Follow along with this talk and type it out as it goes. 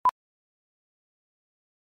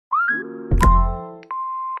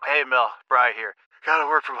Hey, Mel. Bri here. Gotta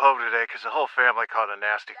work from home today because the whole family caught a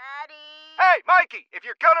nasty... Daddy! Hey, Mikey! If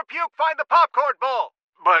you're gonna puke, find the popcorn bowl!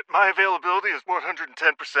 But my availability is 110%.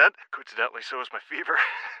 Coincidentally, so is my fever.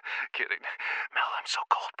 Kidding. Mel, I'm so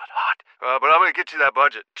cold but hot. But I'm gonna get you that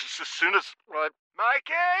budget just as soon as...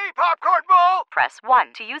 Mikey! Popcorn bowl! Press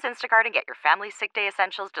 1 to use Instacart and get your family's sick day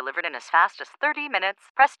essentials delivered in as fast as 30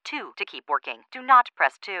 minutes. Press 2 to keep working. Do not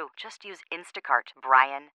press 2. Just use Instacart,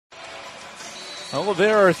 Brian. Well,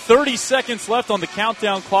 there are 30 seconds left on the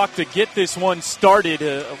countdown clock to get this one started.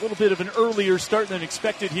 A little bit of an earlier start than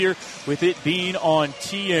expected here with it being on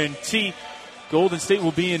TNT. Golden State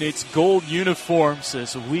will be in its gold uniforms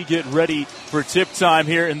as we get ready for tip time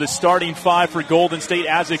here in the starting five for Golden State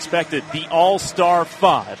as expected. The All-Star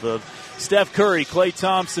five of Steph Curry, Klay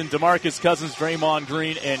Thompson, DeMarcus Cousins, Draymond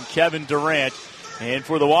Green, and Kevin Durant. And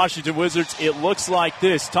for the Washington Wizards, it looks like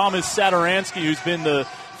this. Thomas Satoransky, who's been the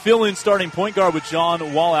fill-in starting point guard with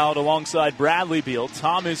John Wall out alongside Bradley Beal.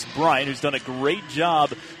 Thomas Bryant, who's done a great job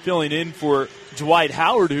filling in for Dwight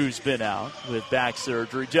Howard, who's been out with back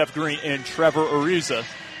surgery. Jeff Green and Trevor Ariza,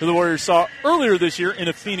 who the Warriors saw earlier this year in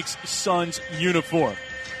a Phoenix Suns uniform.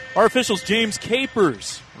 Our officials, James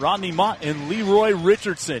Capers, Rodney Mott, and Leroy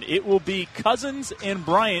Richardson. It will be Cousins and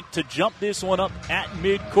Bryant to jump this one up at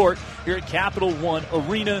midcourt here at Capital One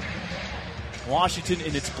Arena. Washington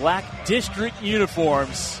in its black district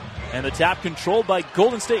uniforms, and the tap controlled by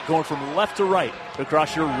Golden State going from left to right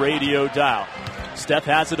across your radio dial. Steph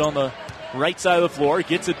has it on the right side of the floor,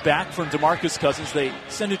 gets it back from DeMarcus Cousins. They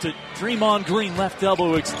send it to Draymond Green, left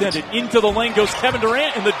elbow extended. Into the lane goes Kevin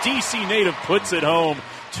Durant, and the D.C. native puts it home.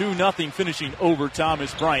 2-0 finishing over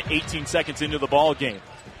Thomas Bryant, 18 seconds into the ball game.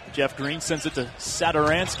 Jeff Green sends it to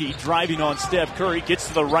Satoransky, driving on Steph Curry, gets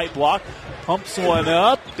to the right block, pumps one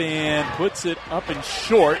up, and puts it up and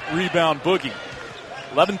short. Rebound Boogie.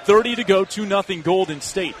 11:30 to go, 2-0 Golden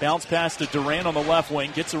State. Bounce pass to Durant on the left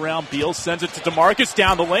wing, gets around Beal, sends it to DeMarcus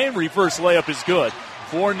down the lane, reverse layup is good.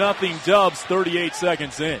 4-0 Dubs, 38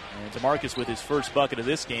 seconds in. And DeMarcus with his first bucket of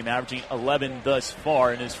this game, averaging 11 thus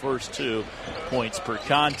far in his first 2 points per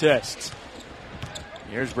contest.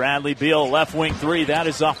 Here's Bradley Beal, left wing three. That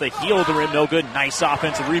is off the heel of the rim. No good. Nice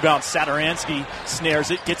offensive rebound. Satoransky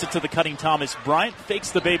snares it, gets it to the cutting Thomas Bryant,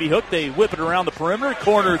 fakes the baby hook. They whip it around the perimeter.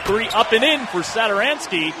 Corner three, up and in for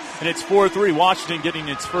Satoransky. And it's 4-3. Washington getting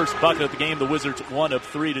its first bucket of the game. The Wizards 1 of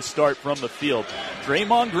 3 to start from the field.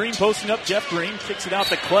 Draymond Green posting up. Jeff Green kicks it out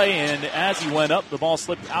to Klay. And as he went up, the ball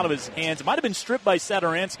slipped out of his hands. It might have been stripped by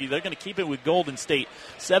Satoransky. They're going to keep it with Golden State.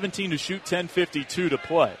 17 to shoot, 10:52 to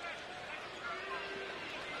play.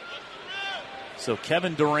 So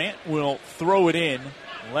Kevin Durant will throw it in,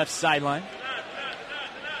 left sideline.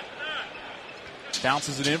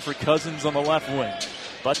 Bounces it in for Cousins on the left wing.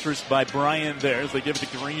 Buttressed by Bryant there as they give it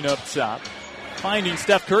to Green up top. Finding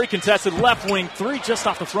Steph Curry, contested left wing three, just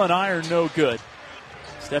off the front iron, no good.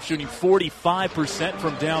 Steph shooting 45%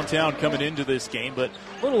 from downtown coming into this game, but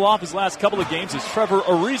a little off his last couple of games as Trevor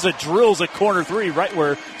Ariza drills a corner three right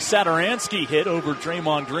where Satoransky hit over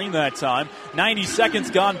Draymond Green that time. 90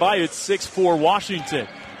 seconds gone by, it's 6-4 Washington.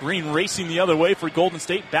 Green racing the other way for Golden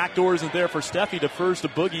State. Backdoor isn't there for Steph. He defers to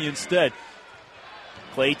Boogie instead.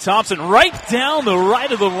 Klay Thompson right down the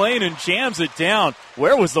right of the lane and jams it down.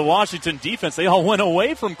 Where was the Washington defense? They all went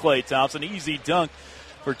away from Klay Thompson. Easy dunk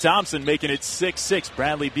for Thompson, making it 6-6.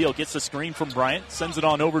 Bradley Beal gets the screen from Bryant, sends it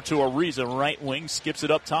on over to Ariza, right wing, skips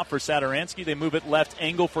it up top for Satoransky. They move it left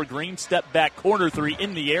angle for Green, step back, corner three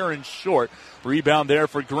in the air and short. Rebound there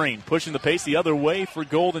for Green, pushing the pace the other way for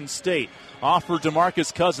Golden State. Off for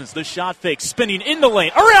DeMarcus Cousins, the shot fake, spinning in the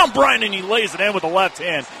lane, around Bryant, and he lays it in with the left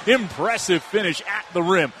hand. Impressive finish at the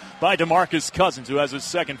rim by DeMarcus Cousins, who has his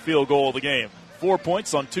second field goal of the game. 4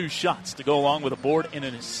 points on 2 shots to go along with a board and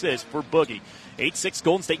an assist for Boogie. 8-6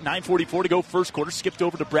 Golden State, 9:44 to go first quarter. Skipped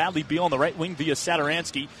over to Bradley Beal on the right wing via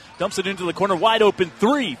Satoransky. Dumps it into the corner, wide open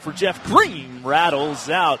three for Jeff Green. Rattles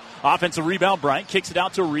out. Offensive rebound, Bryant kicks it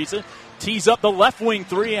out to Ariza. Tees up the left wing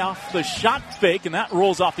three off the shot fake, and that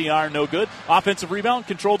rolls off the iron, no good. Offensive rebound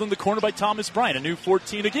controlled in the corner by Thomas Bryant. A new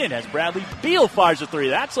 14 again as Bradley Beal fires a three.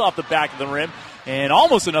 That's off the back of the rim. And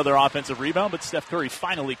almost another offensive rebound, but Steph Curry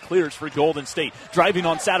finally clears for Golden State. Driving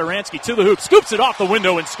on Satoransky to the hoop, scoops it off the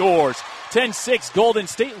window and scores. 10-6 Golden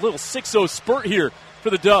State, little 6-0 spurt here for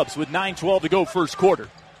the Dubs with 9:12 to go first quarter.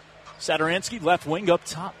 Satoransky left wing up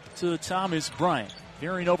top to Thomas Bryant.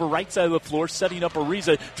 Veering over right side of the floor, setting up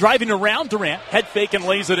Ariza, driving around Durant, head fake and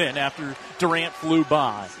lays it in after Durant flew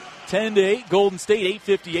by. 10-8 Golden State,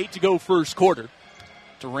 8:58 to go first quarter.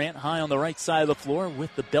 Durant high on the right side of the floor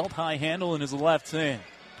with the belt-high handle in his left hand.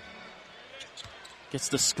 Gets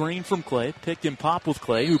the screen from Clay. Pick and pop with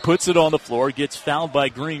Clay, who puts it on the floor. Gets fouled by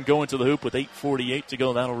Green going to the hoop with 8:48 to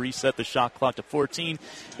go. That'll reset the shot clock to 14.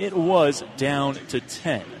 It was down to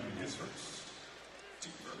 10.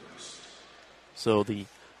 So the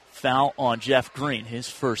foul on Jeff Green, his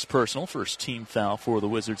first personal, first team foul for the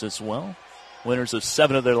Wizards as well. Winners of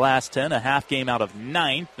 7 of their last 10, a half game out of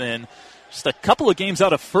 9th, and just a couple of games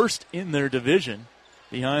out of first in their division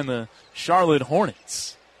behind the Charlotte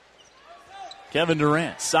Hornets. Kevin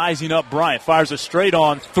Durant sizing up Bryant, fires a straight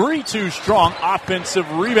on three, too strong. Offensive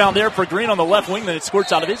rebound there for Green on the left wing, then it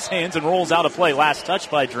squirts out of his hands and rolls out of play. Last touch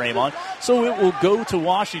by Draymond. So it will go to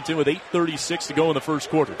Washington with 8:36 to go in the first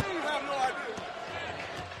quarter.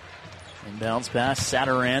 Inbounds pass,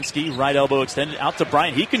 Satoransky, right elbow extended out to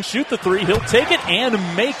Bryant. He can shoot the three. He'll take it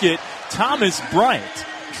and make it. Thomas Bryant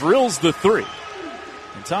drills the three.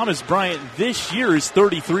 And Thomas Bryant this year is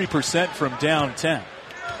 33% from downtown.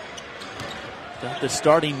 Got the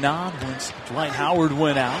starting nod once Dwight Howard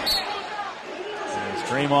went out. As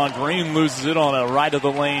Draymond Green loses it on a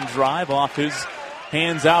right-of-the-lane drive off his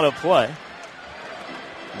hands out of play.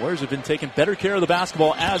 Warriors have been taking better care of the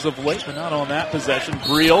basketball as of late, but not on that possession.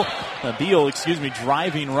 Beal,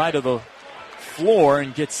 driving right of the floor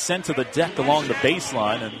and gets sent to the deck along the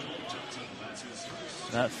baseline. And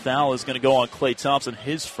that foul is going to go on Klay Thompson,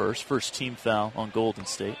 his first team foul on Golden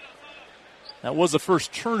State. That was the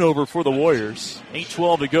first turnover for the Warriors.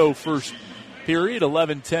 8:12 to go, first period.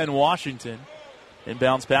 11-10 Washington.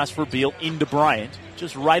 Inbounds pass for Beal into Bryant.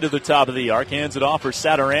 Just right at the top of the arc. Hands it off for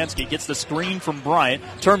Satoransky. Gets the screen from Bryant.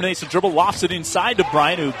 Terminates the dribble. Lofts it inside to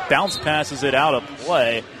Bryant, who bounce passes it out of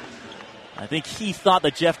play. I think he thought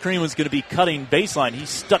that Jeff Green was going to be cutting baseline.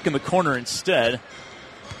 He's stuck in the corner instead.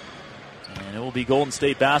 And it will be Golden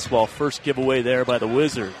State basketball. First giveaway there by the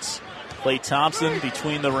Wizards. Klay Thompson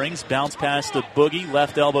between the rings. Bounce pass to Boogie.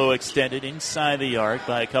 Left elbow extended inside the arc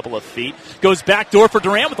by a couple of feet. Goes backdoor for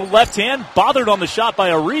Durant with the left hand. Bothered on the shot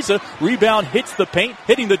by Ariza. Rebound hits the paint.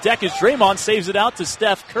 Hitting the deck is Draymond. Saves it out to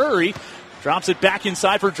Steph Curry. Drops it back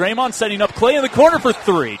inside for Draymond. Setting up Klay in the corner for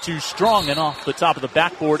three. Too strong and off the top of the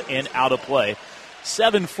backboard and out of play.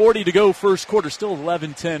 7:40 to go first quarter. Still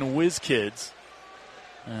 11-10 Wiz Kids.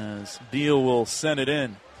 As Beal will send it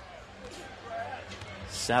in.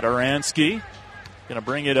 Satoransky going to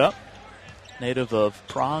bring it up. Native of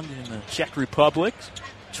Prague in the Czech Republic.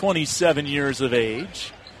 27 years of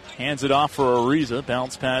age. Hands it off for Ariza.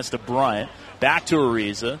 Bounce pass to Bryant. Back to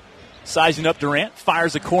Ariza. Sizing up Durant.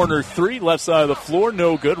 Fires a corner three. Left side of the floor.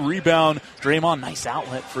 No good. Rebound. Draymond. Nice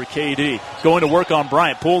outlet for KD. Going to work on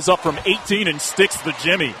Bryant. Pulls up from 18 and sticks the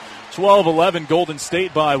jimmy. 12-11 Golden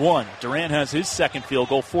State by 1. Durant has his second field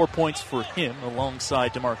goal. 4 points for him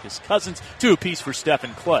alongside DeMarcus Cousins. 2 apiece for Steph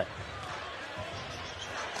and Klay.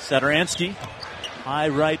 Satoransky. High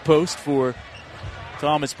right post for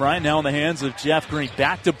Thomas Bryant. Now in the hands of Jeff Green.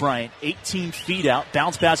 Back to Bryant. 18 feet out.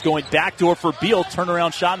 Bounce pass going backdoor for Beal.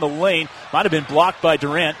 Turnaround shot in the lane. Might have been blocked by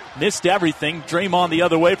Durant. Missed everything. Draymond the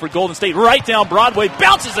other way for Golden State. Right down Broadway.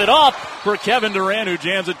 Bounces it off for Kevin Durant, who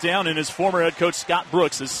jams it down. And his former head coach Scott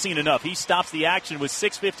Brooks has seen enough. He stops the action with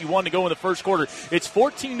 6:51 to go in the first quarter. It's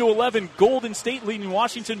 14-11. Golden State leading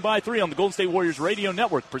Washington by 3 on the Golden State Warriors Radio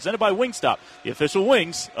Network. Presented by Wingstop, the official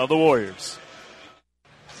wings of the Warriors.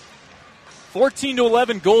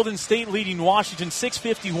 14-11, Golden State leading Washington.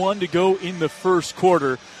 6:51 to go in the first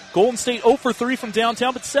quarter. Golden State 0 for 3 from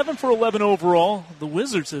downtown, but 7 for 11 overall. The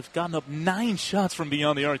Wizards have gotten up 9 shots from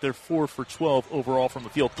beyond the arc. They're 4 for 12 overall from the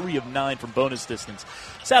field, 3 of 9 from bonus distance.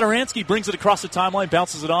 Satoransky brings it across the timeline,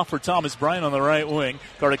 bounces it off for Thomas Bryant on the right wing.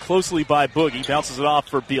 Guarded closely by Boogie, bounces it off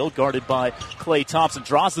for Beal, guarded by Klay Thompson.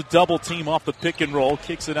 Draws the double team off the pick and roll,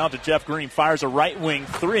 kicks it out to Jeff Green, fires a right wing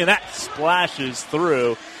three, and that splashes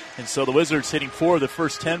through. And so the Wizards hitting 4 of the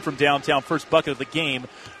first 10 from downtown. First bucket of the game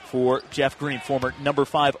for Jeff Green, former number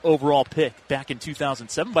 5 overall pick back in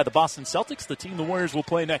 2007 by the Boston Celtics, the team the Warriors will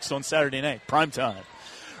play next on Saturday night, primetime.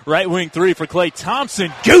 Right wing three for Klay Thompson.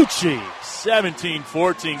 Gucci!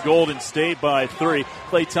 17-14 Golden State by 3.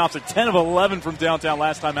 Klay Thompson, 10 of 11 from downtown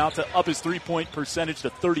last time out to up his three-point percentage to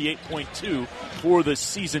 38.2 for the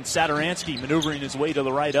season. Satoransky maneuvering his way to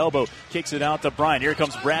the right elbow. Kicks it out to Bryant. Here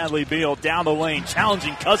comes Bradley Beal down the lane,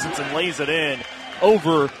 challenging Cousins and lays it in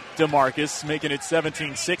over DeMarcus, making it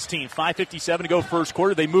 17-16. 5:57 to go first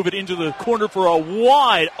quarter. They move it into the corner for a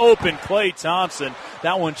wide open Klay Thompson.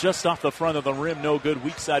 That one just off the front of the rim. No good.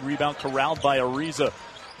 Weak side rebound corralled by Ariza.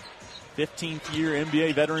 15th year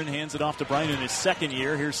NBA veteran hands it off to Bryant in his second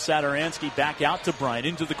year. Here's Satoransky back out to Bryant.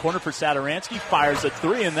 Into the corner for Satoransky. Fires a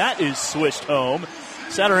three, and that is swished home.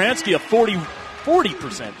 Satoransky, a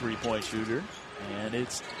 40% three-point shooter. And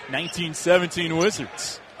it's 19-17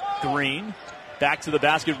 Wizards. Green Back to the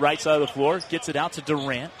basket, right side of the floor. Gets it out to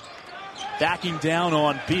Durant. Backing down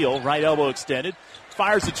on Beal. Right elbow extended.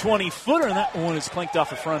 Fires a 20-footer, and that one is clanked off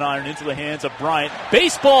the front iron into the hands of Bryant.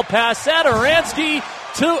 Baseball pass, Satoransky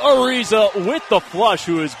to Ariza with the flush,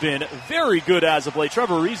 who has been very good as of late.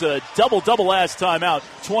 Trevor Ariza, double-double last time out.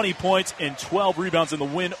 20 points and 12 rebounds in the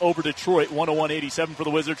win over Detroit. 101-87 for the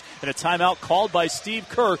Wizards. And a timeout called by Steve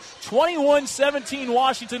Kerr. 21-17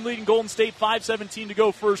 Washington leading Golden State. 5:17 to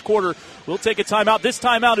go first quarter. We'll take a timeout. This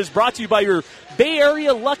timeout is brought to you by your Bay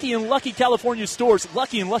Area Lucky and Lucky California stores.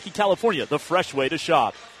 Lucky and Lucky California, the fresh way to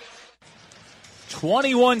shop.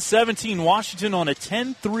 21-17 Washington on a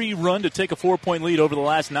 10-3 run to take a 4-point lead over the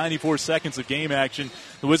last 94 seconds of game action.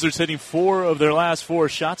 The Wizards hitting 4 of their last 4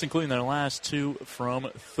 shots, including their last 2 from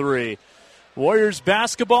 3. Warriors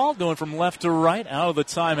basketball going from left to right out of the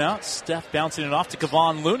timeout. Steph bouncing it off to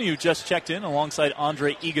Kevon Looney, who just checked in alongside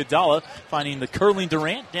Andre Iguodala, finding the curling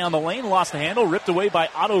Durant down the lane, lost the handle, ripped away by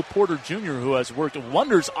Otto Porter Jr., who has worked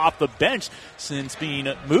wonders off the bench since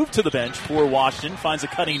being moved to the bench for Washington. Finds a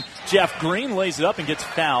cutting Jeff Green, lays it up, and gets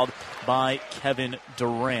fouled by Kevin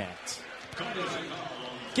Durant.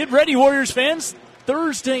 Get ready, Warriors fans.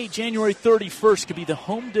 Thursday, January 31st, could be the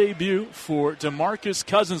home debut for DeMarcus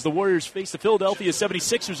Cousins. The Warriors face the Philadelphia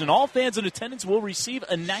 76ers, and all fans in attendance will receive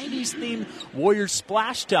a 90s-themed Warriors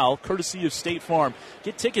splash towel, courtesy of State Farm.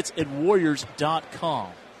 Get tickets at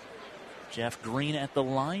Warriors.com. Jeff Green at the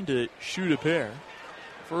line to shoot a pair.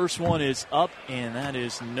 First one is up, and that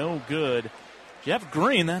is no good. Jeff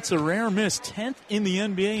Green, that's a rare miss. 10th in the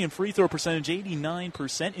NBA in free throw percentage,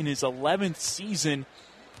 89% in his 11th season.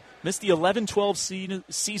 Missed the 11-12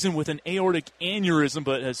 season with an aortic aneurysm,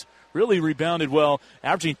 but has really rebounded well,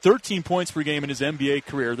 averaging 13 points per game in his NBA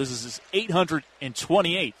career. This is his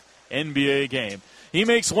 828th NBA game. He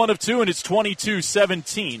makes 1 of 2, and it's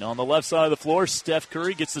 22-17. On the left side of the floor, Steph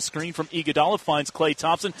Curry gets the screen from Iguodala, finds Klay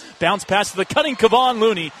Thompson, bounce pass to the cutting Kevon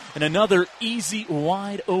Looney, and another easy,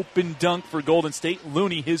 wide-open dunk for Golden State.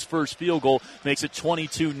 Looney, his first field goal, makes it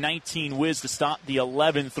 22-19 Wiz to stop the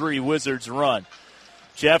 11-3 Wizards run.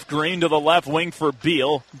 Jeff Green to the left wing for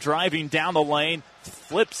Beal, driving down the lane,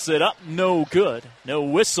 flips it up, no good. No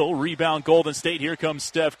whistle, rebound Golden State. Here comes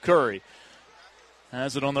Steph Curry.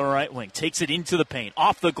 Has it on the right wing, takes it into the paint,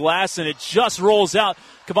 off the glass, and it just rolls out.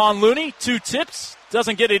 Kevon Looney, 2 tips,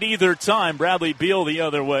 doesn't get it either time. Bradley Beal the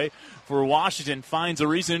other way for Washington, finds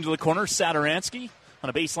Ariza into the corner. Satoransky on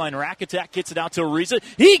a baseline rack attack, gets it out to Ariza.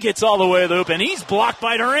 He gets all the way to the hoop, and he's blocked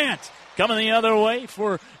by Durant. Coming the other way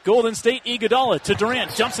for Golden State, Iguodala to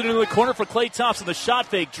Durant. Jumps it into the corner for Klay Thompson. The shot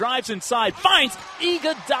fake, drives inside, finds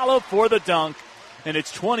Iguodala for the dunk. And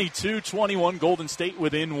it's 22-21, Golden State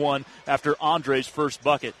within 1 after Andre's first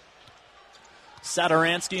bucket.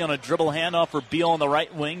 Satoransky on a dribble handoff for Beal on the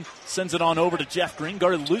right wing. Sends it on over to Jeff Green,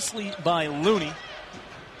 guarded loosely by Looney.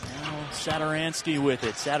 Now Satoransky with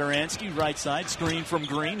it. Satoransky, right side, screen from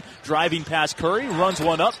Green. Driving past Curry, runs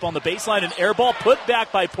one up on the baseline. An air ball put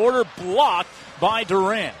back by Porter, blocked by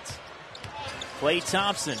Durant. Klay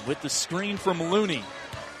Thompson with the screen from Looney.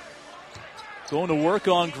 Going to work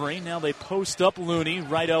on Green. Now they post up Looney.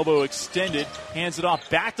 Right elbow extended. Hands it off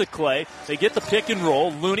back to Klay. They get the pick and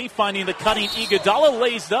roll. Looney finding the cutting Iguodala.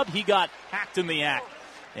 Lays up. He got hacked in the act.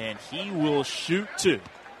 And he will shoot 2.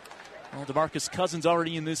 Well, DeMarcus Cousins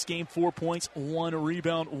already in this game. 4 points, 1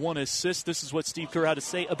 rebound, 1 assist. This is what Steve Kerr had to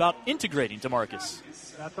say about integrating DeMarcus.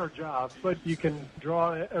 That's our job. But you can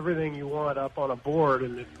draw everything you want up on a board,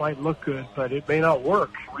 and it might look good, but it may not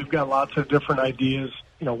work. We've got lots of different ideas,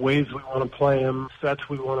 ways we want to play him, sets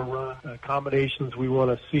we want to run, combinations we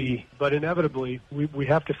want to see. But inevitably, we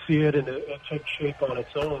have to see it, and it takes shape on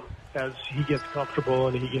its own as he gets comfortable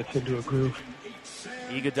and he gets into a groove.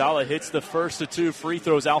 Iguodala hits the first of 2 free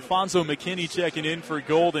throws. Alfonso McKinney checking in for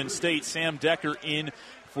Golden State. Sam Decker in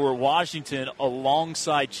for Washington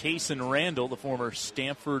alongside Chasen Randall, the former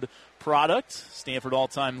Stanford product. Stanford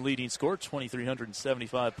all-time leading scorer,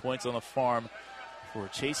 2,375 points on the farm for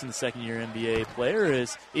Chasen, the second-year NBA player,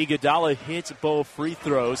 as Iguodala hits both free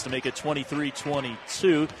throws to make it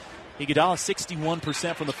 23-22. Iguodala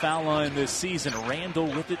 61% from the foul line this season. Randall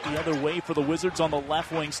with it the other way for the Wizards on the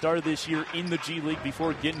left wing. Started this year in the G League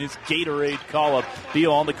before getting his Gatorade call-up.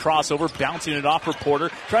 Beal on the crossover, bouncing it off for Porter.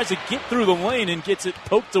 Tries to get through the lane and gets it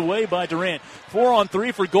poked away by Durant.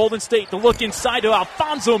 4-on-3 for Golden State. The look inside to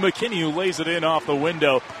Alfonso McKinney, who lays it in off the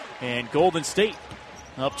window. And Golden State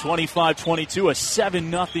up 25-22, a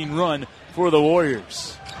 7-0 run for the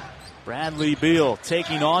Warriors. Bradley Beal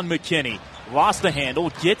taking on McKinney. Lost the handle,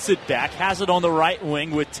 gets it back, has it on the right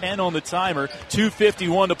wing with 10 on the timer.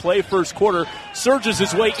 2:51 to play first quarter. Surges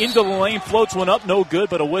his way into the lane, floats one up, no good,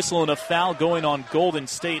 but a whistle and a foul going on Golden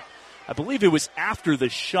State. I believe it was after the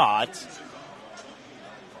shot.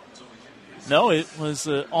 No, it was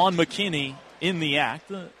on McKinney in the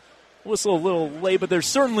act. Whistle a little late, but there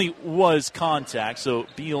certainly was contact, so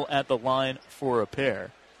Beal at the line for a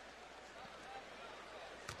pair.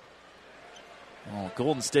 Oh,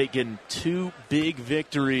 Golden State getting 2 big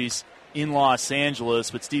victories in Los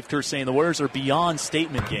Angeles, but Steve Kerr saying the Warriors are beyond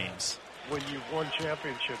statement games. When you've won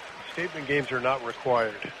championships, statement games are not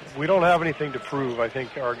required. We don't have anything to prove. I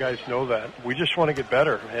think our guys know that. We just want to get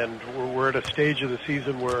better, and we're at a stage of the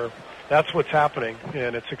season where that's what's happening,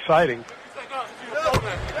 and it's exciting.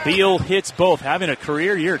 Beal hits both, having a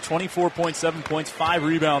career year, 24.7 points, 5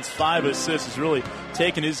 rebounds, 5 assists. Has really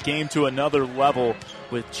taken his game to another level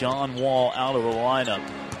with John Wall out of the lineup.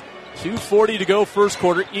 2:40 to go first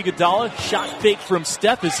quarter. Iguodala, shot fake from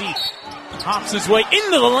Steph as he hops his way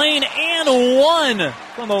into the lane and one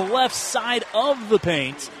from the left side of the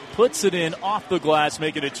paint. Puts it in off the glass,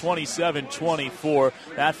 making it 27-24.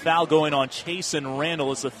 That foul going on Chasen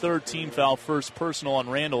Randall is the third team foul, first personal on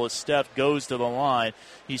Randall as Steph goes to the line.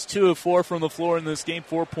 He's 2 of 4 from the floor in this game,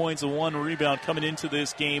 4 points and 1 rebound coming into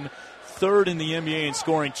this game. Third in the NBA in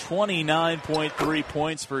scoring, 29.3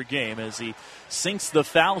 points per game as he sinks the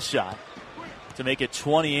foul shot to make it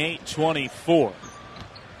 28-24.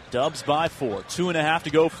 Dubs by 4. 2.5 to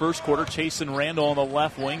go first quarter. Chasen Randall on the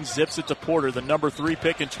left wing. Zips it to Porter, the number 3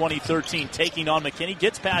 pick in 2013. Taking on McKinney.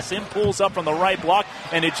 Gets past him. Pulls up from the right block.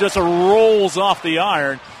 And it just rolls off the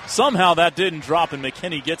iron. Somehow that didn't drop, and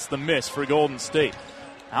McKinney gets the miss for Golden State.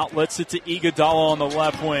 Outlets it to Iguodala on the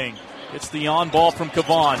left wing. It's the on ball from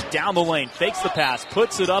Kavan. Down the lane. Fakes the pass.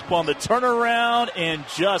 Puts it up on the turnaround and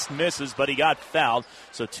just misses, but he got fouled.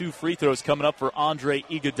 So 2 free throws coming up for Andre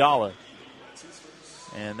Iguodala.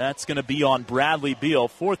 And that's going to be on Bradley Beal.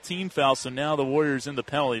 4th team foul, so now the Warriors in the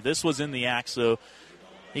penalty. This was in the act, so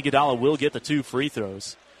Iguodala will get the 2 free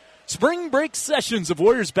throws. Spring break sessions of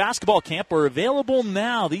Warriors basketball camp are available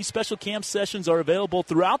now. These special camp sessions are available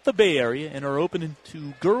throughout the Bay Area and are open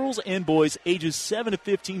to girls and boys ages 7 to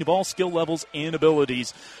 15 of all skill levels and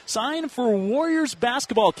abilities. Sign for Warriors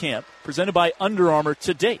basketball camp presented by Under Armour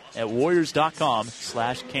today at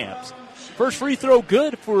warriors.com/camps. First free throw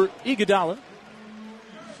good for Iguodala,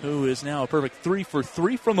 who is now a perfect 3 for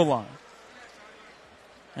 3 from the line.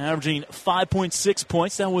 Averaging 5.6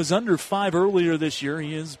 points. That was under 5 earlier this year.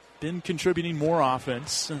 He has been contributing more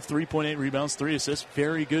offense. 3.8 rebounds, 3 assists.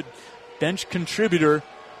 Very good bench contributor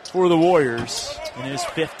for the Warriors in his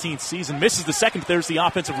 15th season. Misses the second, but there's the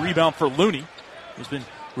offensive rebound for Looney, who's been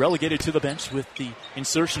relegated to the bench with the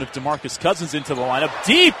insertion of DeMarcus Cousins into the lineup.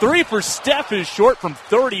 Deep 3 for Steph is short from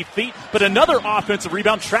 30 feet, but another offensive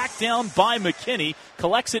rebound tracked down by McKinney.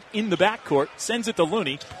 Collects it in the backcourt, sends it to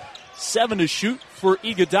Looney. 7 to shoot for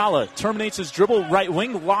Iguodala. Terminates his dribble, right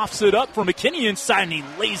wing, lofts it up for McKinney inside, and he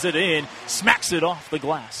lays it in, smacks it off the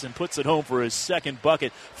glass, and puts it home for his second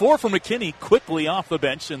bucket. 4 for McKinney quickly off the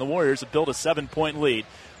bench, and the Warriors have built a 7-point lead.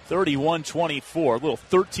 31-24. A little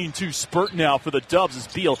 13-2 spurt now for the Dubs as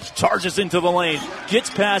Beal charges into the lane. Gets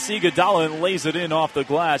past Iguodala and lays it in off the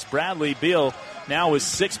glass. Bradley Beal now with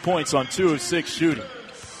 6 points on 2 of 6 shooting.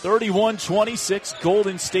 31-26,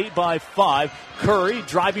 Golden State by 5. Curry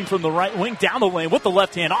driving from the right wing down the lane with the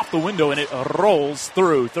left hand off the window, and it rolls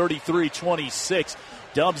through. 33-26,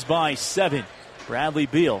 Dubs by 7. Bradley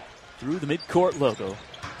Beal through the midcourt logo.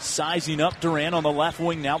 Sizing up Durant on the left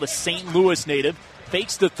wing now, the St. Louis native.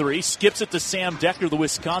 Fakes the 3, skips it to Sam Decker. The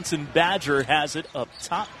Wisconsin Badger has it up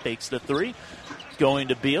top, fakes the 3. Going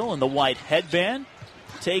to Beal in the white headband.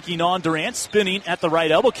 Taking on Durant, spinning at the right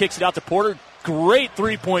elbow, kicks it out to Porter. Great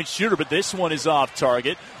 3-point shooter, but this one is off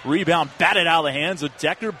target. Rebound batted out of the hands of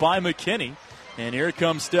Decker by McKinney. And here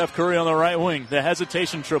comes Steph Curry on the right wing. The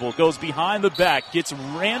hesitation dribble goes behind the back, gets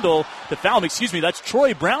Randall to foul him. That's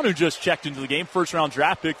Troy Brown who just checked into the game. First-round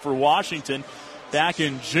draft pick for Washington back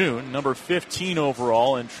in June, number 15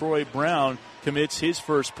 overall, and Troy Brown commits his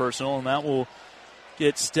first personal, and that will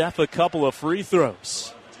get Steph a couple of free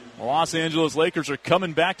throws. The Los Angeles Lakers are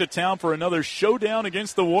coming back to town for another showdown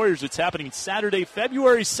against the Warriors. It's happening Saturday,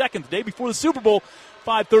 February 2nd, the day before the Super Bowl,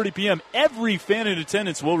 5:30 p.m. Every fan in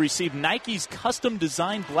attendance will receive Nike's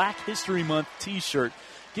custom-designed Black History Month T-shirt.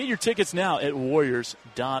 Get your tickets now at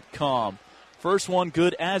warriors.com. First one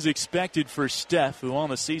good as expected for Steph, who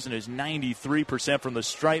on the season is 93% from the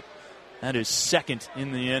stripe. That is second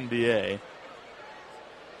in the NBA.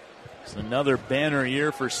 It's another banner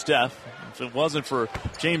year for Steph. If it wasn't for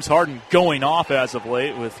James Harden going off as of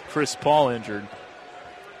late with Chris Paul injured,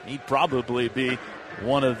 he'd probably be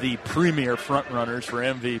one of the premier frontrunners for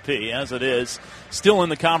MVP. As it is, still in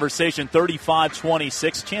the conversation,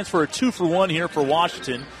 35-26. Chance for a 2-for-1 here for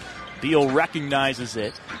Washington. Beal recognizes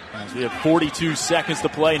it. As we have 42 seconds to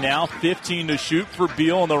play now. 15 to shoot for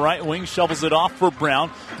Beal on the right wing. Shovels it off for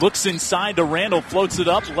Brown. Looks inside to Randall. Floats it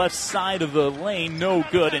up left side of the lane. No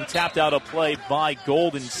good. And tapped out a play by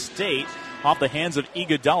Golden State off the hands of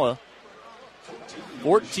Iguodala.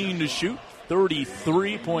 14 to shoot.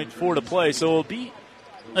 33.4 to play. So it'll be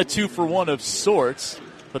a 2-for-1 of sorts.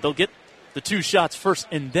 But they'll get the 2 shots first,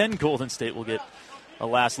 and then Golden State will get a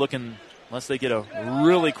last look, unless they get a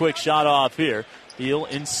really quick shot off here. Beal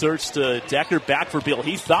inserts to Decker, back for Beal.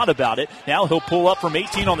 He thought about it. Now he'll pull up from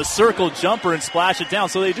 18 on the circle jumper and splash it down.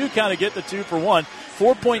 So they do kind of get the 2-for-1.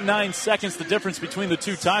 4.9 seconds the difference between the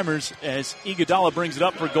 2 timers as Iguodala brings it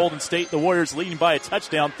up for Golden State. The Warriors leading by a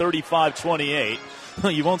touchdown, 35-28.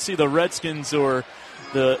 You won't see the Redskins or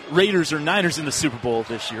the Raiders or Niners in the Super Bowl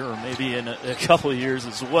this year, or maybe in a couple of years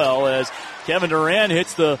as well, as Kevin Durant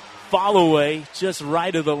hits the follow-away just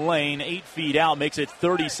right of the lane, 8 feet out, makes it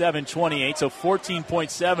 37-28, so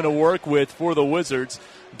 14.7 to work with for the Wizards.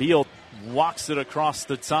 Beal walks it across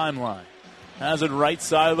the timeline. Has it right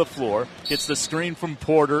side of the floor, gets the screen from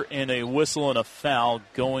Porter, and a whistle and a foul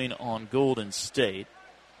going on Golden State.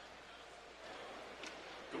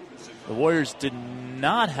 The Warriors did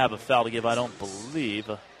not have a foul to give, I don't believe.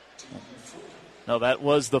 No, that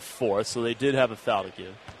was the 4th, so they did have a foul to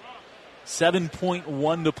give.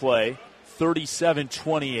 7.1 to play,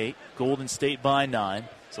 37-28, Golden State by 9.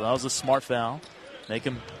 So that was a smart foul. Make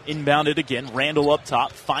him inbound it again. Randall up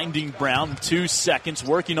top, finding Brown, 2 seconds,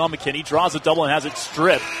 working on McKinney, draws a double and has it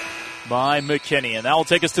stripped by McKinney. And that will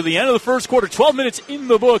take us to the end of the first quarter. 12 minutes in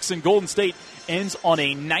the books, and Golden State ends on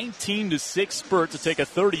a 19-6 spurt to take a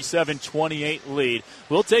 37-28 lead.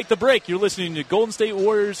 We'll take the break. You're listening to Golden State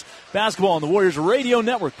Warriors basketball on the Warriors Radio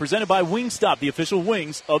Network, presented by Wingstop, the official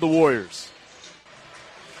wings of the Warriors.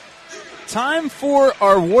 Time for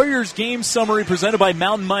our Warriors game summary presented by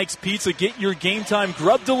Mountain Mike's Pizza. Get your game time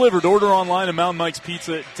grub delivered. Order online at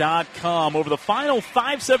mountainmikespizza.com. Over the final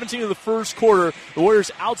 5:17 of the first quarter, the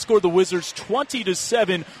Warriors outscored the Wizards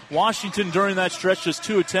 20-7. Washington during that stretch just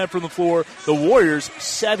 2 of 10 from the floor. The Warriors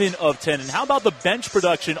 7 of 10. And how about the bench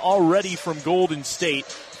production already from Golden State?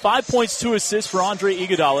 5 points, 2 assists for Andre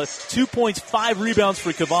Iguodala, 2 points, 5 rebounds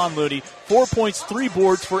for Kevon Looney, 4 points, 3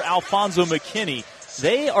 boards for Alfonso McKinney.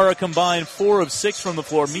 They are a combined 4 of 6 from the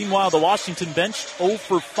floor. Meanwhile, the Washington bench 0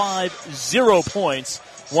 for 5, 0 points,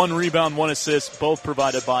 1 rebound, 1 assist, both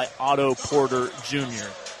provided by Otto Porter Jr.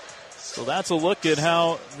 So that's a look at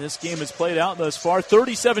how this game has played out thus far.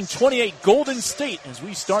 37-28 Golden State as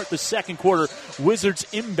we start the second quarter. Wizards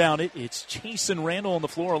inbound it. It's Jason Randall on the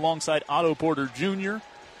floor alongside Otto Porter Jr.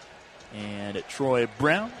 and Troy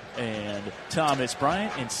Brown and Thomas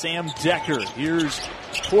Bryant and Sam Decker. Here's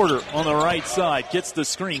Porter on the right side. Gets the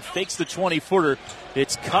screen. Fakes the 20-footer.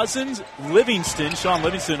 It's Cousins, Livingston. Sean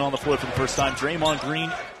Livingston on the floor for the first time. Draymond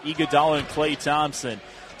Green, Iguodala, and Klay Thompson.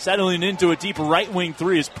 Settling into a deep right wing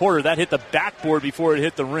 3 is Porter. That hit the backboard before it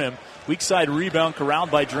hit the rim. Weak side rebound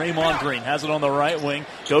corralled by Draymond Green. Has it on the right wing.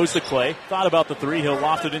 Goes to Klay. Thought about the 3. He'll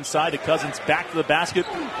loft it inside to Cousins. Back to the basket.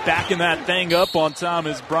 Backing that thing up on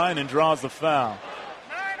Thomas Bryant and draws the foul.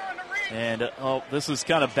 And this is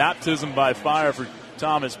kind of baptism by fire for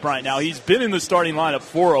Thomas Bryant. Now, he's been in the starting lineup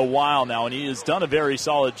for a while now, and he has done a very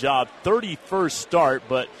solid job. 31st start,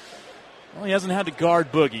 but he hasn't had to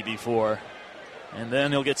guard Boogie before. And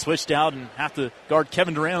then he'll get switched out and have to guard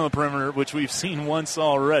Kevin Durant on the perimeter, which we've seen once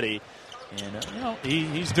already. And,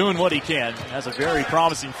 he's doing what he can. Has a very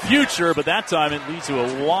promising future, but that time it leads to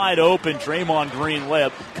a wide-open Draymond Green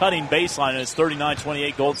layup, cutting baseline, and it's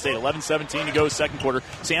 39-28 Golden State. 11-17 to go second quarter.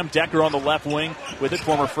 Sam Decker on the left wing with it.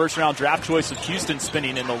 Former first-round draft choice of Houston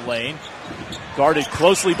spinning in the lane. Guarded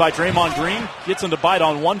closely by Draymond Green. Gets him to bite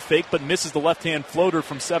on one fake, but misses the left-hand floater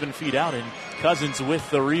from 7 feet out, and Cousins with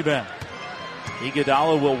the rebound.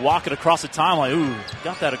 Iguodala will walk it across the timeline. Ooh,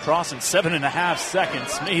 got that across in 7.5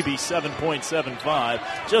 seconds, maybe 7.75.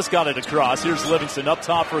 Just got it across. Here's Livingston up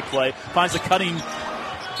top for Klay. Finds a cutting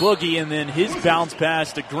Boogie, and then his bounce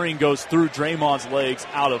pass to Green goes through Draymond's legs,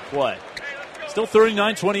 out of play. Still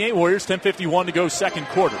 39-28 Warriors, 10:51 to go second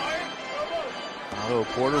quarter. Otto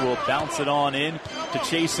Porter will bounce it on in to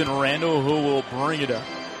Jason Randall, who will bring it up.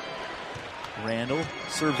 Randall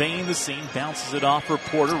surveying the scene, bounces it off for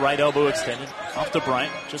Porter, right elbow extended, off to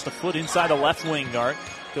Bryant, just a foot inside the left wing guard,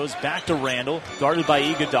 goes back to Randall, guarded by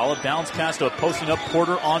Iguodala, bounce pass to a posting up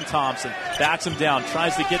Porter on Thompson, backs him down,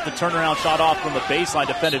 tries to get the turnaround shot off from the baseline,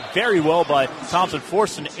 defended very well by Thompson,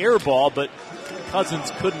 forced an air ball, but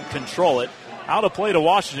Cousins couldn't control it. Out of play to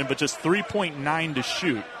Washington, but just 3.9 to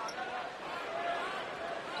shoot.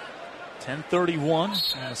 10:31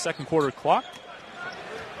 on the second quarter clock.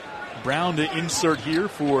 Brown to insert here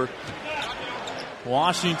for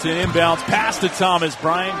Washington. Inbounds pass to Thomas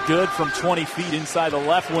Bryant. Good from 20 feet inside the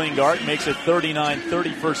left wing arc. Makes it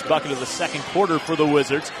 39-30, first bucket of the second quarter for the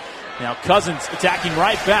Wizards. Now Cousins attacking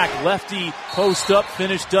right back. Lefty post up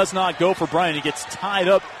finish does not go for Bryant. He gets tied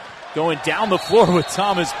up going down the floor with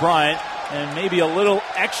Thomas Bryant. And maybe a little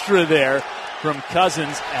extra there from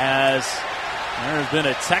Cousins as there has been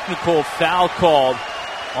a technical foul called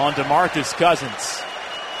on DeMarcus Cousins.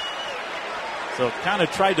 So kind of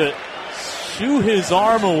tried to shoo his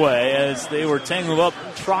arm away as they were tangled up,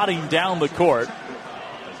 trotting down the court.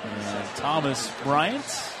 And Thomas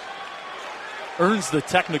Bryant earns the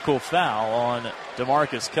technical foul on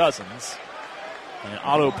DeMarcus Cousins. And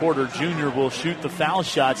Otto Porter Jr. will shoot the foul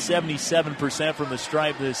shot, 77% from the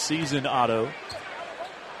stripe this season, Otto.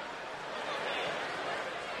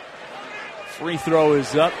 Free throw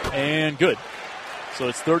is up and good. So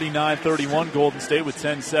it's 39-31, Golden State with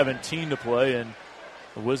 10:17 to play, and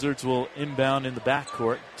the Wizards will inbound in the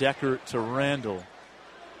backcourt. Decker to Randall.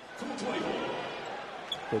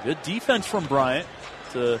 So good defense from Bryant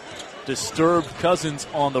to disturb Cousins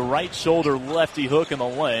on the right shoulder, lefty hook in the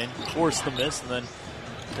lane. Forced the miss, and then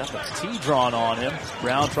got the tee drawn on him.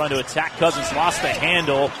 Brown trying to attack Cousins, lost the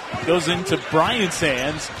handle. Goes into Bryant's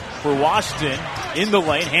hands for Washington in the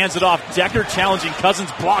lane. Hands it off. Decker challenging Cousins,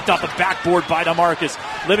 blocked off the backboard by DeMarcus.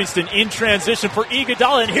 Livingston in transition for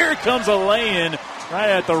Iguodala, and here comes a lay-in right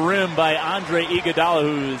at the rim by Andre Iguodala,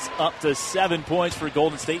 who's up to 7 points for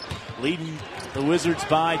Golden State, leading the Wizards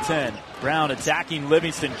by 10. Brown attacking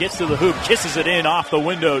Livingston, gets to the hoop, kisses it in off the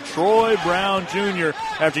window. Troy Brown Jr.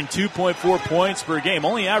 averaging 2.4 points per game,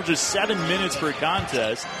 only averages 7 minutes per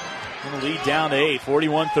contest. Going to lead down to 8,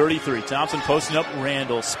 41-33. Thompson posting up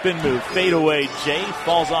Randall, spin move, fade away. Jay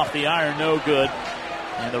falls off the iron, no good.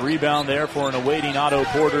 And the rebound there for an awaiting Otto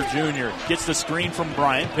Porter Jr. Gets the screen from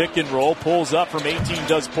Bryant, pick and roll, pulls up from 18,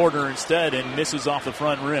 does Porter instead, and misses off the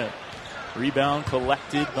front rim. Rebound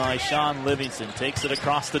collected by Sean Livingston. Takes it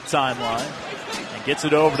across the timeline and gets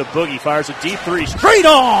it over to Boogie. Fires a deep three straight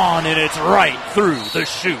on, and it's right through the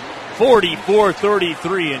chute.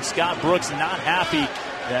 44-33, and Scott Brooks not happy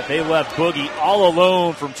that they left Boogie all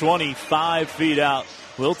alone from 25 feet out.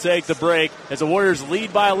 We'll take the break as the Warriors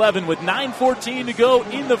lead by 11 with 9:14 to go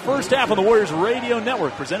in the first half on the Warriors Radio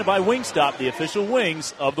Network, presented by Wingstop, the official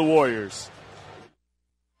wings of the Warriors.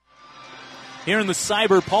 Here in the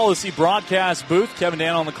Cyber Policy broadcast booth, Kevin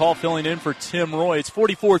Dan on the call filling in for Tim Roy. It's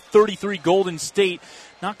 44-33 Golden State.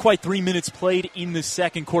 Not quite 3 minutes played in the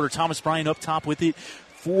second quarter. Thomas Bryant up top with it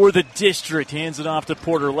for the district. Hands it off to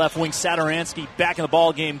Porter. Left wing Satoransky back in the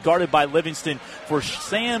ball game, guarded by Livingston for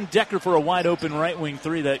Sam Decker for a wide open right wing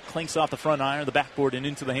three that clinks off the front iron, the backboard, and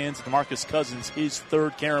into the hands of DeMarcus Cousins, his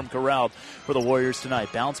third carom corralled for the Warriors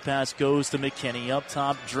tonight. Bounce pass goes to McKinney. Up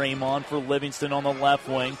top, Draymond for Livingston on the left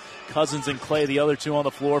wing. Cousins and Clay, the other two on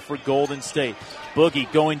the floor for Golden State. Boogie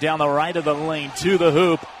going down the right of the lane to the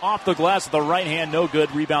hoop. Off the glass with the right hand, no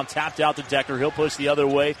good. Rebound tapped out to Decker. He'll push the other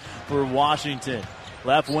way for Washington.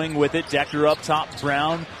 Left wing with it. Decker up top.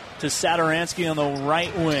 Brown to Satoransky on the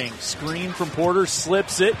right wing. Screen from Porter.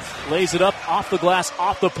 Slips it. Lays it up off the glass.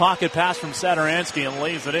 Off the pocket pass from Satoransky and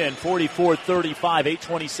lays it in. 44-35.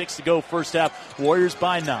 8:26 to go first half. Warriors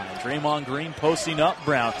by 9. Draymond Green posting up.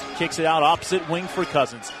 Brown kicks it out opposite wing for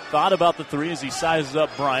Cousins. Thought about the three as he sizes up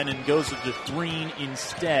Bryant and goes to Green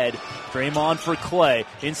instead. Draymond for Clay.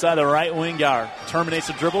 Inside the right wing. Gower terminates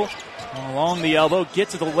the dribble. Along the elbow,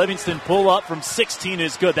 gets to the Livingston pull-up from 16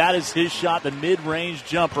 is good. That is his shot, the mid-range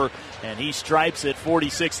jumper, and he stripes it.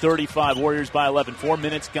 46-35, Warriors by 11. 4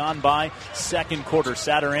 minutes gone by, second quarter.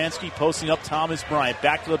 Satoransky posting up Thomas Bryant.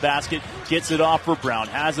 Back to the basket, gets it off for Brown.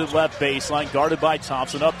 Has it left baseline, guarded by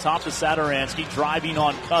Thompson. Up top to Satoransky, driving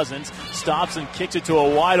on Cousins. Stops and kicks it to a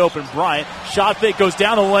wide-open Bryant. Shot fake goes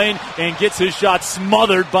down the lane and gets his shot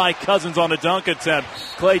smothered by Cousins on a dunk attempt.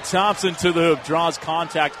 Klay Thompson to the hoop, draws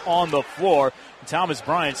contact on the floor. Thomas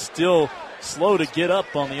Bryant still slow to get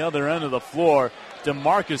up on the other end of the floor.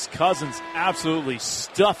 DeMarcus Cousins absolutely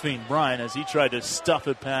stuffing Bryant as he tried to stuff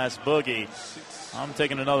it past Boogie. I'm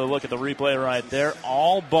taking another look at the replay right there.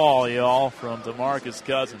 All ball, y'all, from DeMarcus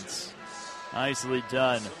Cousins. Nicely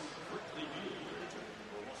done.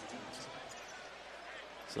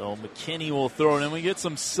 So McKinney will throw it in. We get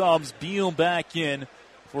some subs. Beal back in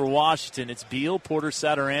for Washington. It's Beal, Porter,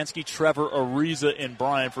 Satoransky, Trevor Ariza, and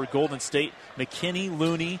Bryant. For Golden State, McKinney,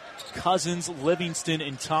 Looney, Cousins, Livingston,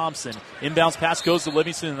 and Thompson. Inbounds pass goes to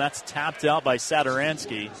Livingston, and that's tapped out by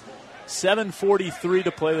Satoransky. 7:43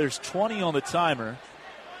 to play. There's 20 on the timer.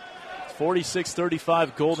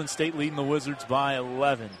 46-35, Golden State leading the Wizards by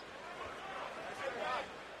 11.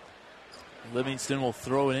 Livingston will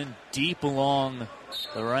throw it in deep along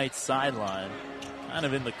the right sideline. Kind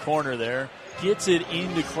of in the corner there. Gets it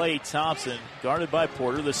into Klay Thompson. Guarded by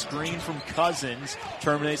Porter. The screen from Cousins.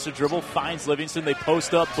 Terminates the dribble. Finds Livingston. They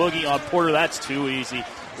post up Boogie on Porter. That's too easy.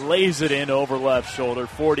 Lays it in over left shoulder.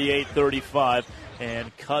 48-35.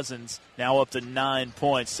 And Cousins now up to 9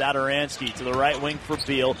 points. Satoransky to the right wing for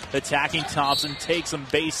Beal. Attacking Thompson. Takes him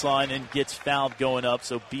baseline and gets fouled going up.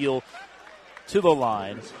 So Beal to the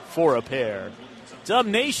line for a pair. Dub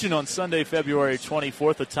Nation on Sunday, February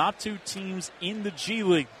 24th. The top two teams in the G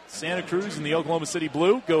League, Santa Cruz and the Oklahoma City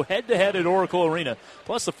Blue, go head-to-head at Oracle Arena.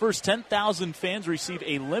 Plus, the first 10,000 fans receive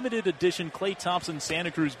a limited edition Klay Thompson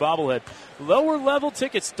Santa Cruz bobblehead. Lower-level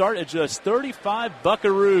tickets start at just 35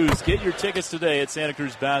 buckaroos. Get your tickets today at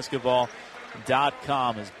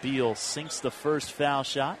SantaCruzBasketball.com as Beal sinks the first foul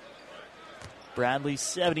shot. Bradley,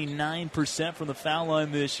 79% from the foul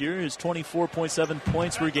line this year. His 24.7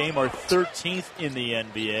 points per game are 13th in the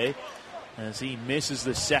NBA. As he misses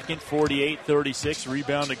the second, 48-36.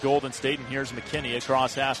 Rebound to Golden State, and here's McKinney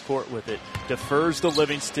across half court with it. Defers to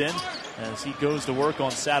Livingston as he goes to work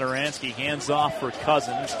on Satoransky. Hands off for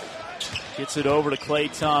Cousins. Gets it over to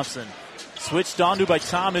Klay Thompson. Switched onto by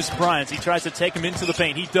Thomas Bryant. He tries to take him into the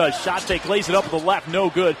paint. He does. Shot fake, lays it up with the left. No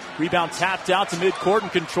good. Rebound tapped out to midcourt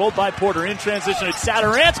and controlled by Porter. In transition, it's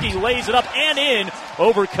Satoransky. Lays it up and in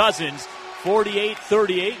over Cousins.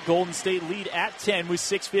 48-38. Golden State lead at 10 with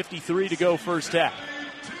 6:53 to go first half.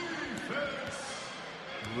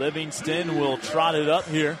 Livingston will trot it up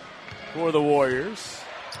here for the Warriors.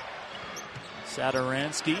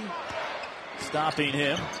 Satoransky stopping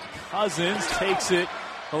him. Cousins takes it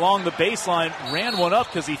along the baseline, ran one up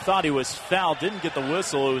because he thought he was fouled, didn't get the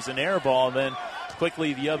whistle. It was an air ball, and then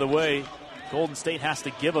quickly the other way. Golden State has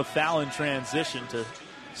to give a foul in transition to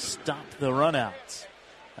stop the run-outs.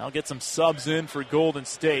 I'll get some subs in for Golden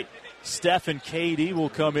State. Steph and KD will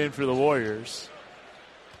come in for the Warriors,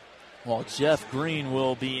 while Jeff Green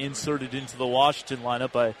will be inserted into the Washington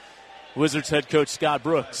lineup by Wizards head coach Scott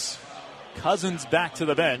Brooks. Cousins back to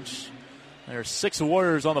the bench. There are 6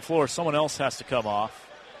 Warriors on the floor. Someone else has to come off.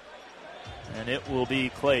 And it will be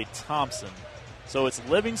Klay Thompson. So it's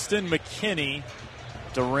Livingston, McKinney,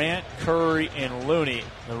 Durant, Curry, and Looney.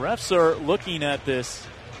 The refs are looking at this,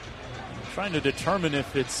 trying to determine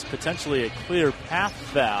if it's potentially a clear path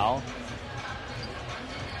foul.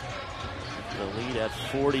 The lead at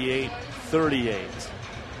 48-38.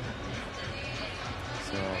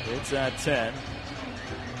 So it's at 10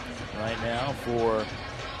 right now for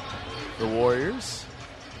the Warriors.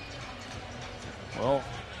 Well,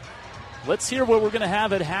 let's hear what we're going to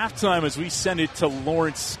have at halftime as we send it to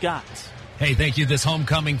Lawrence Scott. Hey, thank you. This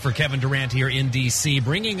homecoming for Kevin Durant here in D.C.,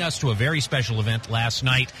 bringing us to a very special event last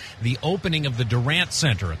night, the opening of the Durant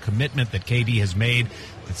Center, a commitment that KD has made.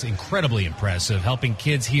 It's incredibly impressive, helping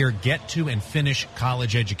kids here get to and finish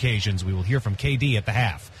college educations. We will hear from KD at the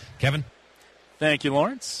half. Kevin? Thank you,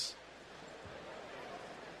 Lawrence.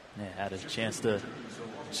 Yeah, had a chance to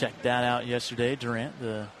check that out yesterday,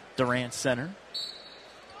 the Durant Center.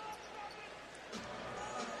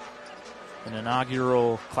 An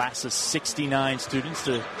inaugural class of 69 students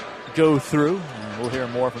to go through, and we'll hear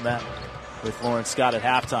more from that with Lawrence Scott at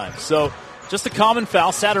halftime. So just a common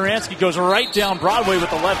foul. Satoransky goes right down Broadway with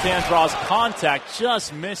the left hand, draws contact,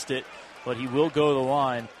 just missed it, but he will go to the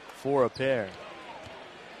line for a pair.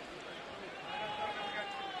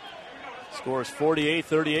 Scores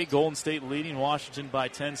 48-38. Golden State leading Washington by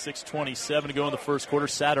 10, 6:27 to go in the first quarter.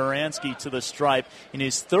 Satoransky to the stripe in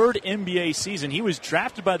his third NBA season. He was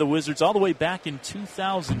drafted by the Wizards all the way back in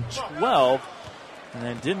 2012 and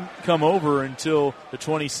then didn't come over until the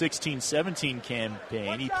 2016-17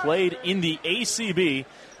 campaign. He played in the ACB,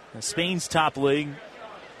 Spain's top league,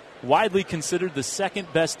 widely considered the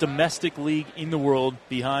second best domestic league in the world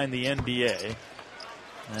behind the NBA,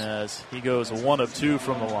 as he goes 1 of 2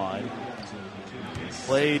 from the line.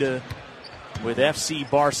 Played with FC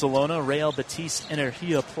Barcelona, Real Betis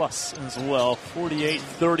Energia Plus as well.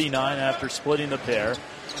 48-39 after splitting the pair.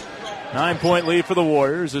 9-point lead for the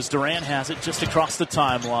Warriors as Durant has it just across the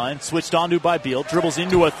timeline. Switched onto by Beal. Dribbles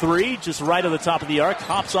into a 3, just right of the top of the arc.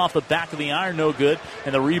 Hops off the back of the iron, no good.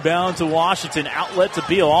 And the rebound to Washington. Outlet to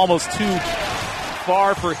Beal, almost too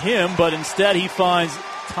far for him, but instead he finds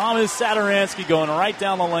Thomas Satoransky going right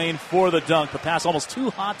down the lane for the dunk. The pass almost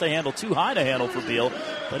too hot to handle, too high to handle for Beal,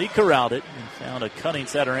 but he corralled it and found a cutting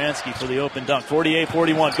Satoransky for the open dunk.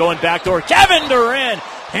 48-41, going backdoor. Kevin Durant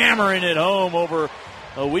hammering it home over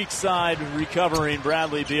a weak side, recovering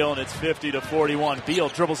Bradley Beal, and it's 50-41. Beal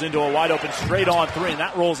dribbles into a wide open straight on 3, and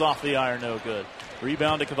that rolls off the iron, no good.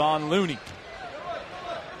 Rebound to Kevon Looney.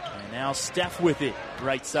 And Now Steph with it,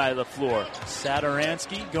 right side of the floor.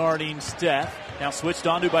 Satoransky guarding Steph. Now switched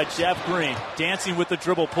onto by Jeff Green. Dancing with the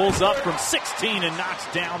dribble, pulls up from 16 and knocks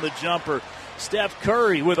down the jumper. Steph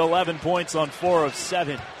Curry with 11 points on 4 of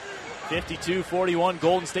 7. 52-41,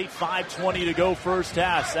 Golden State, 5:20 to go first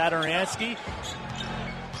half. Satoransky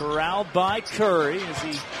corralled by Curry as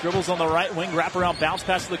he dribbles on the right wing, wraparound bounce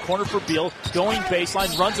pass to the corner for Beal. Going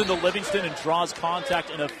baseline, runs into Livingston and draws contact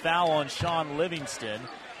and a foul on Sean Livingston.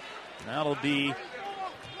 That'll be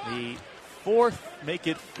the 4th, make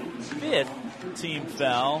it 5th team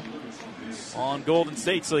foul on Golden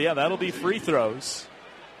State. So, yeah, that'll be free throws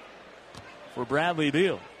for Bradley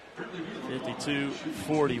Beal.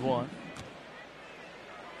 52-41.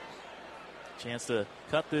 Chance to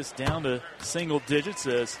cut this down to single digits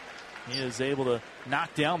as he is able to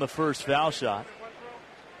knock down the first foul shot.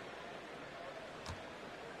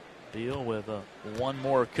 Beal with one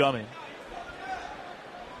more coming.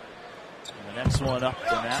 And the next one up,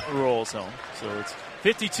 and that rolls home. So it's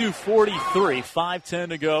 52-43, 5:10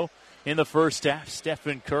 to go in the first half.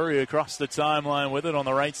 Stephen Curry across the timeline with it on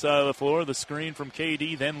the right side of the floor. The screen from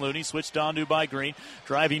KD, then Looney, switched onto by Green.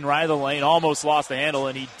 Driving right of the lane, almost lost the handle,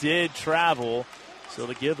 and he did travel. So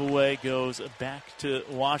the giveaway goes back to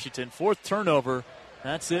Washington. 4th turnover.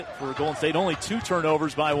 That's it for Golden State. Only 2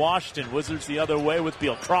 turnovers by Washington. Wizards the other way with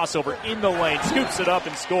Beal. Crossover in the lane. Scoops it up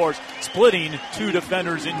and scores. Splitting 2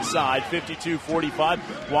 defenders inside. 52-45.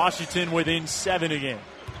 Washington within 7 again.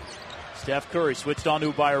 Steph Curry switched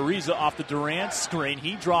onto by Ariza off the Durant screen.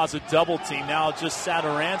 He draws a double team. Now just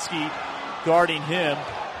Satoransky guarding him.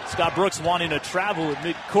 Scott Brooks wanting to travel at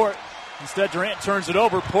midcourt. Instead, Durant turns it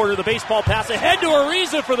over. Porter the baseball pass ahead to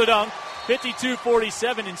Ariza for the dunk.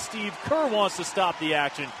 52-47, and Steve Kerr wants to stop the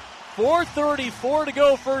action. 4:34 to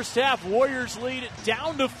go first half. Warriors lead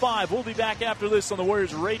down to 5. We'll be back after this on the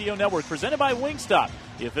Warriors Radio Network, presented by Wingstop,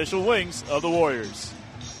 the official wings of the Warriors.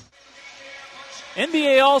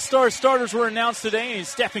 NBA All-Star starters were announced today, and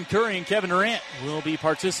Stephen Curry and Kevin Durant will be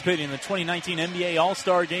participating in the 2019 NBA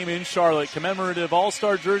All-Star Game in Charlotte. Commemorative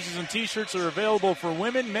All-Star jerseys and T-shirts are available for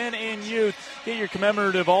women, men, and youth. Get your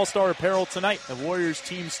commemorative All-Star apparel tonight at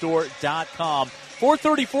WarriorsTeamStore.com.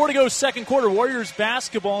 4:34 to go second quarter. Warriors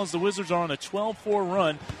basketball as the Wizards are on a 12-4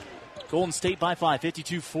 run. Golden State by 5,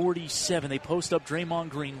 52-47. They post up Draymond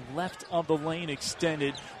Green, left of the lane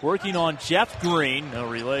extended, working on Jeff Green, no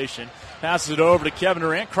relation. Passes it over to Kevin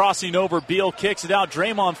Durant, crossing over Beal, kicks it out.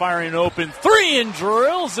 Draymond firing an open 3 and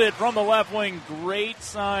drills it from the left wing. Great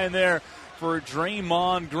sign there for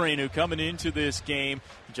Draymond Green, who coming into this game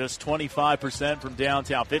just 25% from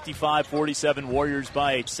downtown. 55-47, Warriors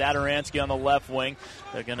by 8. Satoransky on the left wing.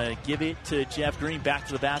 They're going to give it to Jeff Green, back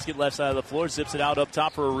to the basket, left side of the floor. Zips it out up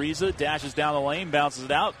top for Ariza. Dashes down the lane, bounces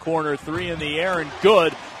it out. Corner 3 in the air, and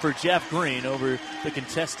good for Jeff Green over the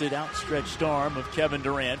contested outstretched arm of Kevin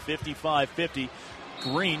Durant. 55-50.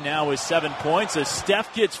 Green now with 7 points as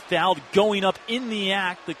Steph gets fouled going up in the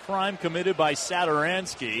act. The crime committed by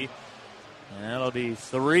Satoransky. And that'll be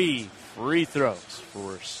 3 free throws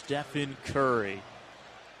for Stephen Curry.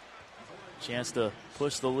 Chance to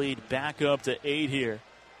push the lead back up to 8 here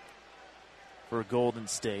for Golden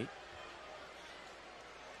State.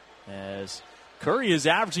 As Curry is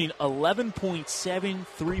averaging 11.7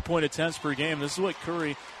 three-point attempts per game. This is what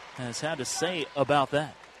Curry has had to say about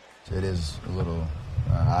that. It is a little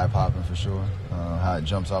eye-popping for sure. How it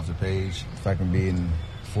jumps off the page. If I can be in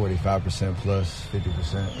 45% plus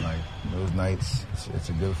 50%, like those nights, it's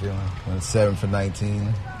a good feeling. When it's 7 for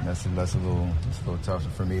 19, that's a little tougher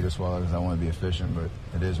for me to swallow because I want to be efficient, but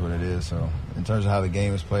it is what it is. So in terms of how the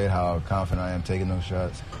game is played, how confident I am taking those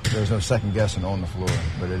shots, there's no second guessing on the floor,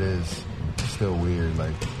 but it is still weird,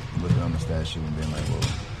 like looking on the stat sheet and being like,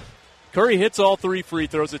 whoa. Curry hits all 3 free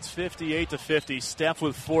throws. It's 58-50. Steph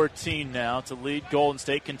with 14 now to lead Golden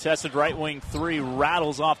State. Contested right wing 3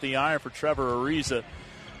 rattles off the iron for Trevor Ariza.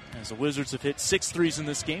 As the Wizards have hit 6 threes in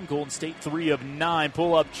this game, Golden State 3 of 9.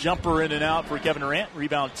 Pull-up jumper in and out for Kevin Durant.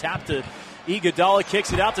 Rebound tap to Iguodala,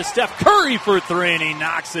 kicks it out to Steph Curry for 3, and he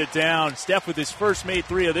knocks it down. Steph with his first made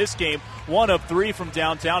 3 of this game, 1 of 3 from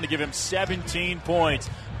downtown to give him 17 points.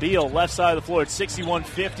 Beal, left side of the floor at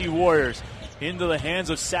 61-50 Warriors. Into the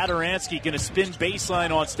hands of Satoransky, going to spin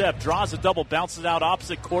baseline on Steph. Draws a double, bounces out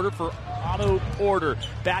opposite quarter for Otto Porter.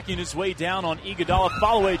 Backing his way down on Iguodala.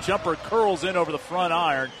 Follow-away jumper curls in over the front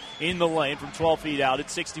iron in the lane from 12 feet out.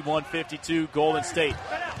 It's 61-52 Golden State.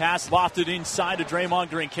 Pass lofted inside to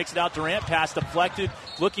Draymond Green. Kicks it out Durant. Pass deflected.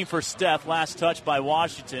 Looking for Steph. Last touch by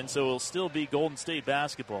Washington, so it'll still be Golden State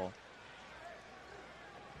basketball.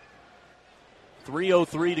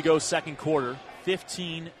 3:03 to go second quarter.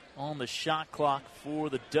 15 on the shot clock for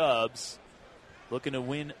the Dubs. looking to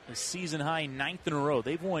win a season-high 9th in a row.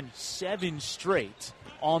 They've won 7 straight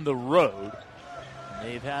on the road.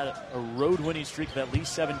 They've had a road-winning streak of at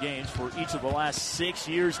least 7 games for each of the last 6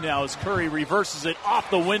 years now as Curry reverses it off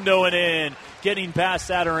the window and in, getting past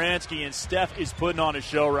Satoransky, and Steph is putting on a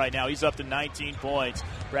show right now. He's up to 19 points.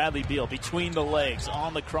 Bradley Beal between the legs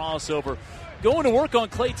on the crossover, going to work on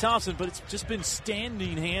Klay Thompson, but it's just been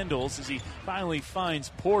standing handles as he finally finds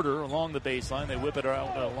Porter along the baseline. They whip it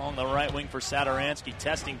out along the right wing for Satoransky,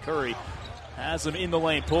 testing Curry. Has him in the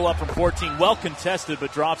lane, pull up from 14, well contested,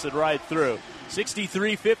 but drops it right through.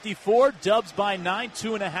 63-54, Dubs by 9,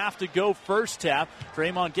 2.5 to go first half.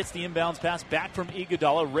 Draymond gets the inbounds pass back from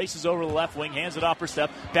Iguodala, races over the left wing, hands it off for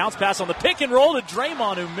Steph. Bounce pass on the pick and roll to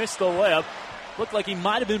Draymond, who missed the layup. Looked like he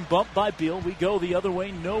might have been bumped by Beal. We go the other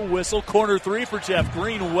way, no whistle. Corner 3 for Jeff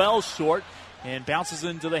Green, well short, and bounces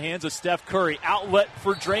into the hands of Steph Curry. Outlet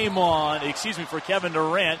for for Kevin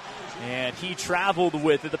Durant, and he traveled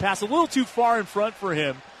with it. The pass a little too far in front for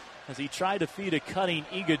him as he tried to feed a cutting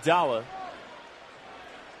Iguodala.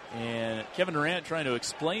 And Kevin Durant trying to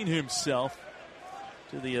explain himself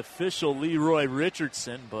to the official Leroy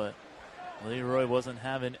Richardson, but Leroy wasn't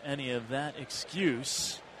having any of that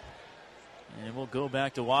excuse. And we'll go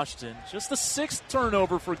back to Washington. Just the 6th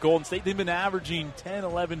turnover for Golden State. They've been averaging 10,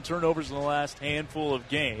 11 turnovers in the last handful of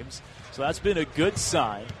games. So that's been a good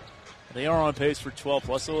sign. They are on pace for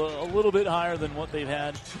 12-plus, so a little bit higher than what they've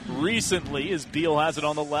had recently as Beal has it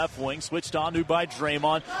on the left wing, switched onto by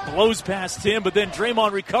Draymond, blows past him, but then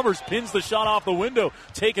Draymond recovers, pins the shot off the window,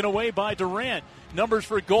 taken away by Durant. Numbers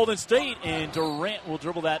for Golden State, and Durant will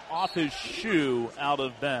dribble that off his shoe out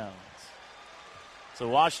of bounds. So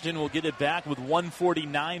Washington will get it back with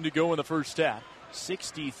 1:49 to go in the first half.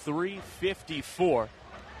 63-54.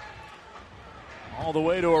 All the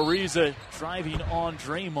way to Ariza, driving on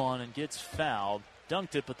Draymond and gets fouled.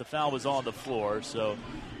 Dunked it, but the foul was on the floor. So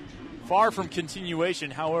far from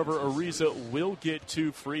continuation. However, Ariza will get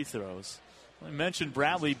 2 free throws. I mentioned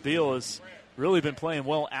Bradley Beal has really been playing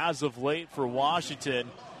well as of late for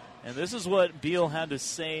Washington. And this is what Beal had to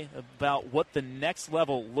say about what the next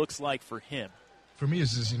level looks like for him. For me,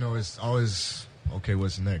 it's just, it's always, okay,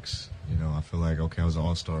 what's next? I feel like, okay, I was an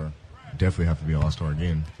all-star. Definitely have to be an all-star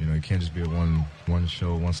again. You can't just be a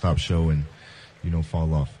one-stop show and,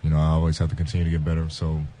 fall off. I always have to continue to get better.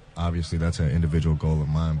 So, obviously, that's an individual goal of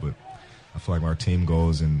mine. But I feel like our team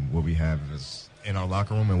goals and what we have is in our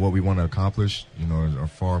locker room and what we want to accomplish, are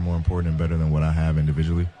far more important and better than what I have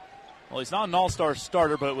individually. Well, he's not an all-star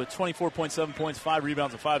starter, but with 24.7 points, 5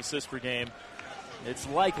 rebounds, and 5 assists per game, it's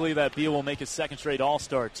likely that Beal will make his second straight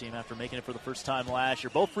all-star team after making it for the first time last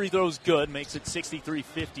year. Both free throws good, makes it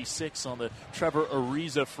 63-56 on the Trevor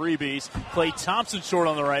Ariza freebies. Klay Thompson short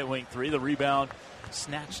on the right wing 3. The rebound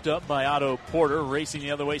snatched up by Otto Porter. Racing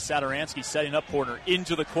the other way, Satoransky setting up Porter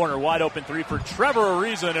into the corner. Wide open 3 for Trevor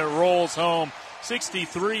Ariza, and it rolls home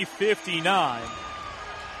 63-59.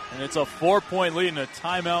 And it's a 4-point lead and a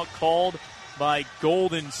timeout called by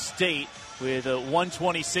Golden State with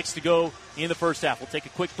 1:26 to go in the first half. We'll take a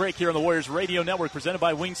quick break here on the Warriors Radio Network, presented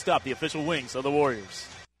by Wingstop, the official wings of the Warriors.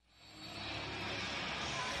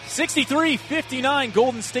 63-59,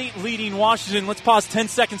 Golden State leading Washington. Let's pause 10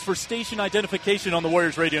 seconds for station identification on the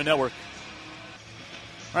Warriors Radio Network.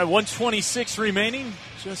 All right, 1:26 remaining.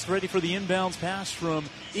 Just ready for the inbounds pass from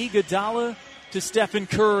Iguodala to Stephen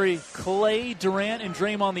Curry, Klay, Durant, and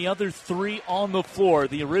Draymond, the other 3 on the floor.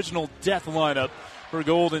 The original death lineup for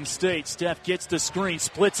Golden State. Steph gets the screen,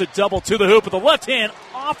 splits a double to the hoop with the left hand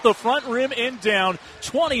off the front rim and down.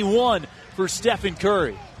 21 for Stephen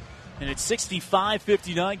Curry. And it's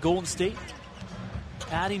 65-59, Golden State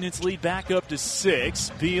adding its lead back up to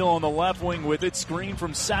 6. Beal on the left wing with it. Screen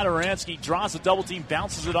from Satoransky. Draws a double team,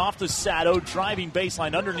 bounces it off to Sato. Driving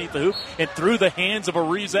baseline underneath the hoop and through the hands of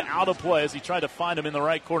Ariza, out of play as he tried to find him in the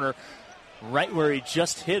right corner, right where he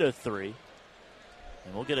just hit a 3.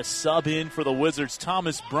 And we'll get a sub in for the Wizards.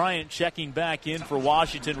 Thomas Bryant checking back in for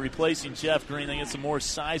Washington, replacing Jeff Green. They get some more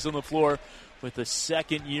size on the floor with the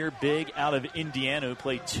second-year big out of Indiana, who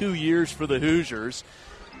played 2 years for the Hoosiers.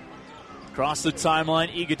 Across the timeline,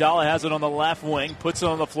 Iguodala has it on the left wing, puts it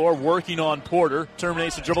on the floor, working on Porter.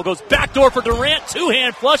 Terminates the dribble, goes backdoor for Durant,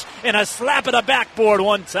 2-hand flush, and a slap at the backboard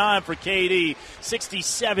one time for KD.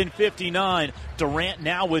 67-59. Durant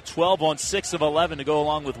now with 12 on 6 of 11 to go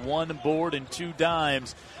along with 1 board and 2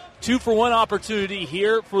 dimes. 2-for-1 opportunity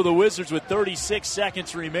here for the Wizards with 36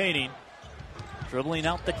 seconds remaining. Dribbling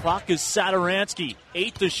out the clock is Satoransky.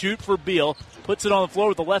 8 to shoot for Beal. Puts it on the floor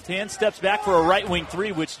with the left hand. Steps back for a right wing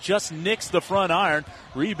 3, which just nicks the front iron.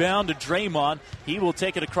 Rebound to Draymond. He will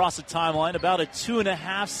take it across the timeline. About a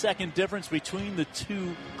 2.5 second difference between the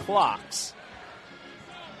 2 clocks.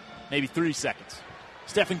 maybe 3 seconds.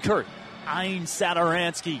 Stephen Curry eyeing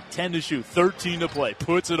Satoransky, 10 to shoot, 13 to play,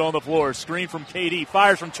 puts it on the floor, screen from KD,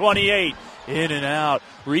 fires from 28, in and out.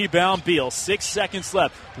 Rebound Beal, 6 seconds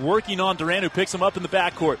left, working on Durant, who picks him up in the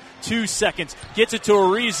backcourt. 2 seconds, gets it to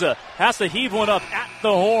Ariza, has to heave one up at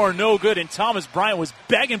the horn, no good, and Thomas Bryant was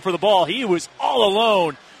begging for the ball. He was all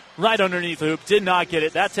alone right underneath the hoop, did not get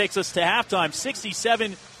it. That takes us to halftime,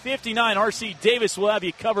 67-59. R.C. Davis will have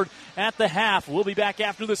you covered at the half. We'll be back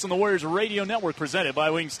after this on the Warriors Radio Network, presented by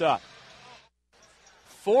Wingstop.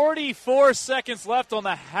 44 seconds left on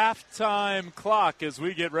the halftime clock as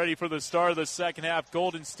we get ready for the start of the second half.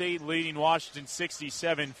 Golden State leading Washington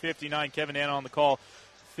 67-59. Kevin Anna on the call,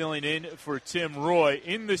 filling in for Tim Roy.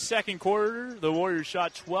 In the second quarter, the Warriors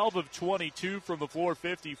shot 12 of 22 from the floor,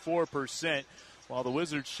 54%, while the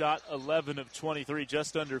Wizards shot 11 of 23,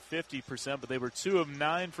 just under 50%, but they were 2 of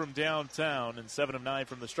 9 from downtown and 7 of 9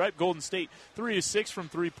 from the stripe. Golden State 3 of 6 from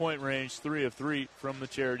three-point range, 3 of 3 from the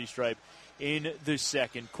charity stripe in the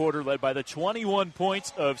second quarter, led by the 21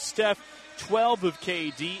 points of Steph, 12 of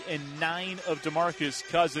KD, and 9 of DeMarcus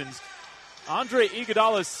Cousins. Andre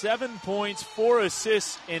Iguodala, 7 points, 4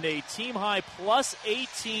 assists, and a team-high plus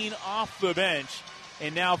 18 off the bench.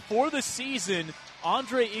 And now for the season,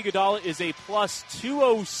 Andre Iguodala is a plus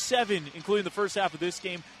 207, including the first half of this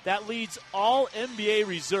game. That leads all NBA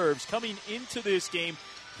reserves. Coming into this game,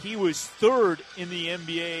 he was third in the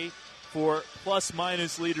NBA for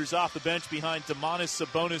plus-minus leaders off the bench, behind Domantas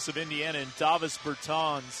Sabonis of Indiana and Davis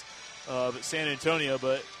Bertans of San Antonio.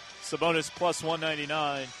 But Sabonis plus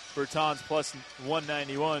 199, Bertans plus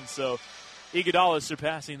 191. So Iguodala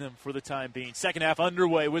surpassing them for the time being. Second half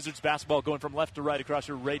underway. Wizards basketball going from left to right across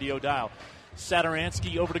your radio dial.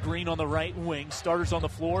 Satoransky over to Green on the right wing. Starters on the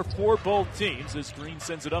floor for both teams as Green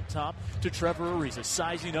sends it up top to Trevor Ariza.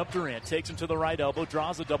 Sizing up Durant. Takes him to the right elbow.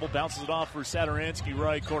 Draws a double. Bounces it off for Satoransky,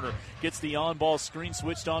 right corner. Gets the on-ball screen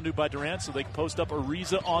switched onto by Durant so they can post up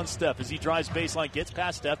Ariza on Steph as he drives baseline. Gets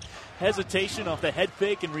past Steph. Hesitation off the head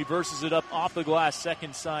fake and reverses it up off the glass.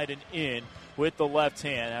 Second side and in with the left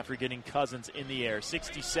hand after getting Cousins in the air.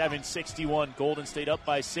 67-61, Golden State up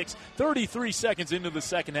by 6, 33 seconds into the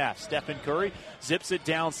second half. Stephen Curry zips it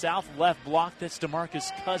down south, left block. That's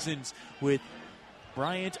DeMarcus Cousins with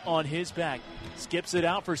Bryant on his back. Skips it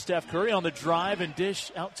out for Steph Curry on the drive and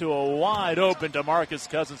dish out to a wide open DeMarcus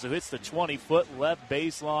Cousins, who hits the 20-foot left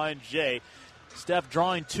baseline J. Steph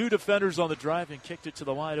drawing 2 defenders on the drive and kicked it to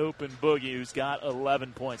the wide-open Boogie, who's got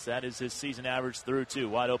 11 points. That is his season average through 2.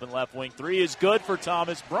 Wide-open left wing 3 is good for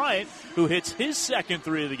Thomas Bryant, who hits his second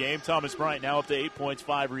 3 of the game. Thomas Bryant now up to 8 points,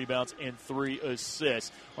 5 rebounds, and 3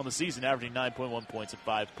 assists on the season, averaging 9.1 points and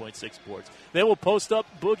 5.6 boards. They will post up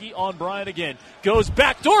Boogie on Bryant again. Goes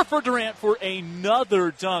backdoor for Durant for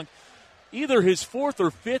another dunk, either his 4th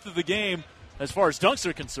or 5th of the game. As far as dunks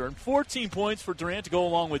are concerned, 14 points for Durant to go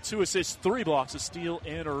along with 2 assists, 3 blocks, a steal,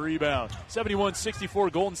 and a rebound.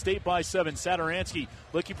 71-64, Golden State by 7. Satoransky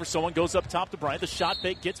looking for someone, goes up top to Bryant. The shot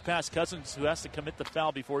fake gets past Cousins, who has to commit the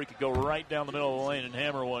foul before he could go right down the middle of the lane and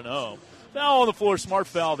hammer one home. Foul on the floor, smart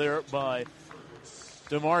foul there by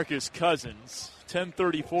DeMarcus Cousins.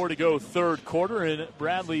 10:34 to go third quarter, and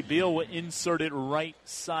Bradley Beal will insert it right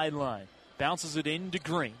sideline. Bounces it into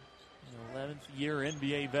Green. 11th-year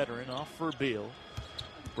NBA veteran off for Beal.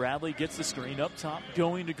 Bradley gets the screen up top,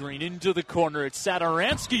 going to Green, into the corner. It's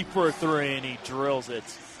Satoransky for 3, and he drills it.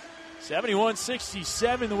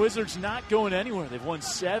 71-67, the Wizards not going anywhere. They've won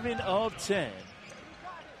 7 of 10.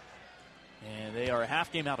 And they are a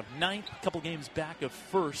half game out of 9th, a couple games back of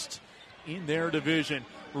 1st in their division.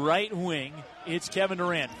 Right wing, it's Kevin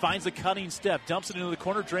Durant. Finds the cutting step, dumps it into the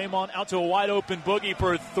corner. Draymond out to a wide-open Boogie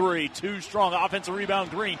for 3. Too strong. Offensive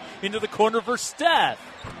rebound, Green. Into the corner for Steph.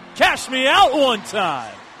 Cash me out one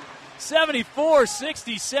time.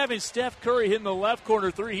 74-67. Steph Curry hitting the left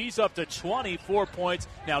corner 3. He's up to 24 points.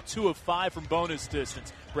 Now 2 of 5 from bonus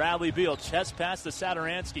distance. Bradley Beal, chest pass to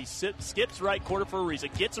Satoransky. Skips right corner for Ariza.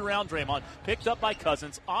 Gets around Draymond. Picked up by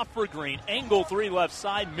Cousins. Off for Green. Angle 3 left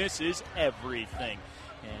side. Misses everything.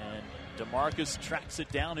 And DeMarcus tracks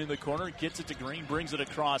it down in the corner, gets it to Green, brings it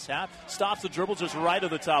across half, stops the dribble just right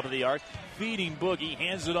at the top of the arc, feeding Boogie,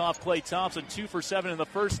 hands it off Klay Thompson, 2 for 7 in the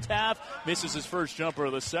first half, misses his first jumper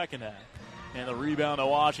of the second half. And the rebound to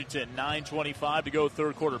Washington, 9:25 to go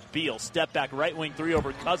third quarter. Beal, step back, right wing 3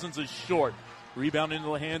 over Cousins is short. Rebound into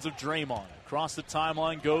the hands of Draymond. Across the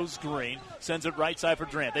timeline goes Green. Sends it right side for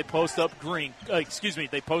Durant. They post up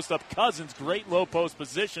they post up Cousins. Great low post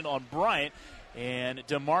position on Bryant. And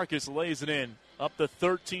DeMarcus lays it in. Up to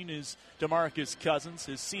 13 is DeMarcus Cousins.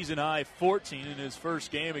 His season high 14 in his first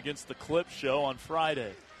game against the Clip Show on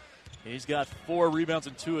Friday. He's got 4 rebounds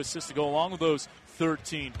and 2 assists to go along with those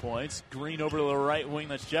 13 points. Green over to the right wing.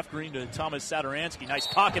 That's Jeff Green to Thomas Satoransky. Nice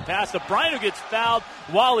pocket pass to Bryant, who gets fouled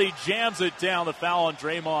while he jams it down. The foul on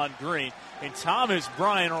Draymond Green. And Thomas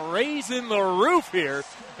Bryant raising the roof here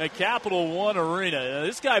at Capital One Arena. Now,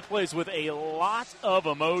 this guy plays with a lot of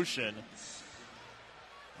emotion.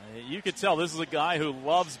 You can tell this is a guy who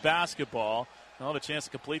loves basketball. He'll have a chance to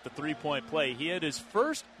complete the three-point play. He had his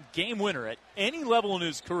first game winner at any level in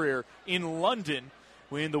his career in London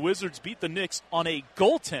when the Wizards beat the Knicks on a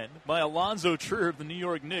goaltend by Alonzo Trier of the New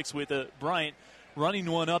York Knicks, with Bryant running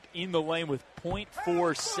one up in the lane with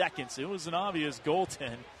 0.4 seconds. It was an obvious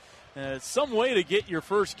goaltend. Some way to get your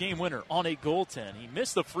first game winner on a goaltend. He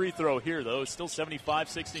missed the free throw here, though. It's still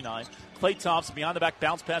 75-69. Klay Thompson behind the back,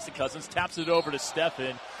 bounce past to Cousins, taps it over to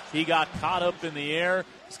Stephen. He got caught up in the air.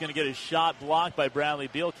 He's going to get his shot blocked by Bradley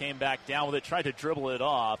Beal. Came back down with it, tried to dribble it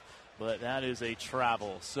off, but that is a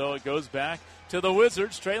travel. So it goes back to the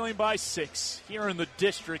Wizards, trailing by 6 here in the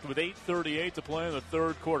district with 8:38 to play in the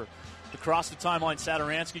third quarter. Across the timeline,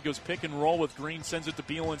 Satoransky goes pick and roll with Green, sends it to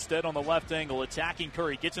Beal instead on the left angle. Attacking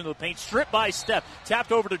Curry, gets into the paint, stripped by Steph,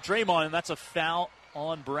 tapped over to Draymond, and that's a foul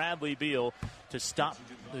on Bradley Beal to stop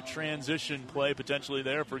the transition play potentially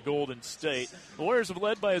there for Golden State. The Warriors have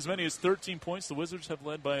led by as many as 13 points. The Wizards have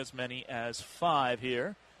led by as many as 5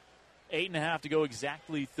 here. 8.5 to go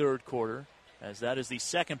exactly third quarter, as that is the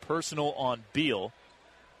second personal on Beal.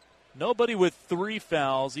 Nobody with 3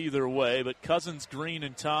 fouls either way, but Cousins, Green,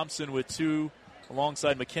 and Thompson with 2,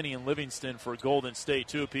 alongside McKinney and Livingston for Golden State.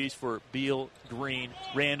 2 apiece for Beal, Green,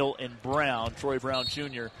 Randall, and Brown, Troy Brown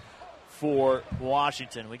Jr. for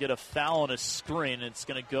Washington. We get a foul on a screen, and it's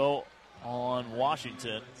going to go on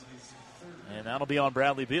Washington. And that'll be on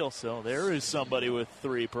Bradley Beal. So there is somebody with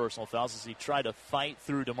 3 personal fouls as he tried to fight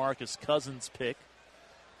through DeMarcus Cousins' pick.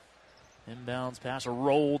 Inbounds pass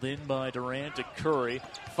rolled in by Durant to Curry.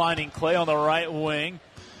 Finding Klay on the right wing.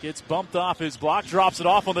 Gets bumped off his block. Drops it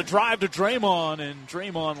off on the drive to Draymond. And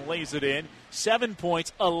Draymond lays it in. 7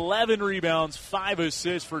 points, 11 rebounds, 5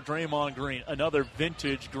 assists for Draymond Green. Another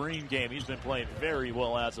vintage Green game. He's been playing very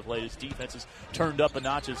well as of late. His defense has turned up a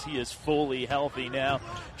notch as he is fully healthy now.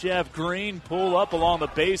 Jeff Green pull up along the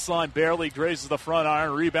baseline. Barely grazes the front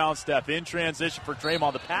iron. Rebound step in transition for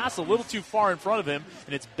Draymond. The pass a little too far in front of him,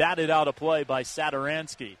 and it's batted out of play by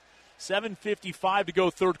Satoransky. 7:55 to go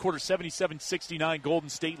third quarter. 77-69. Golden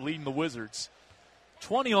State leading the Wizards.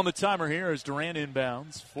 20 on the timer here as Durant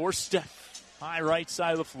inbounds for Steph. High right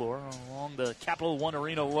side of the floor along the Capital One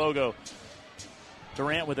Arena logo.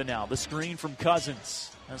 Durant with it now. The screen from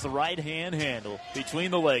Cousins has the right hand handle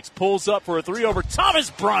between the legs. Pulls up for a 3 over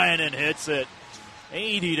Thomas Bryant and hits it.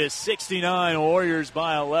 80-69, Warriors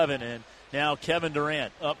by 11. And now Kevin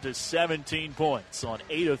Durant up to 17 points on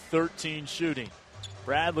 8 of 13 shooting.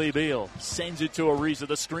 Bradley Beal sends it to Ariza.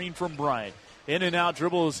 The screen from Bryant. In and out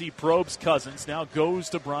dribble as he probes Cousins. Now goes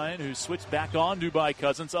to Bryant, who switched back on to by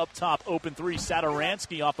Cousins. Up top, open 3.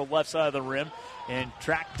 Satoransky off the left side of the rim. And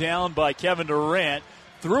tracked down by Kevin Durant.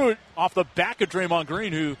 Threw it off the back of Draymond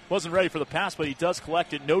Green, who wasn't ready for the pass, but he does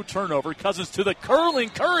collect it. No turnover. Cousins to the curling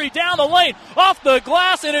Curry down the lane. Off the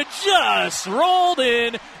glass, and it just rolled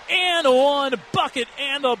in. And one bucket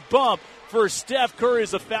and a bump for Steph Curry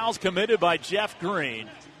as the foul's committed by Jeff Green.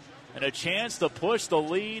 And a chance to push the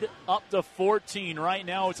lead up to 14. Right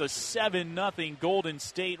now it's a 7-0 Golden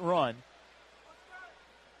State run.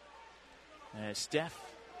 And Steph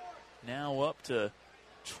now up to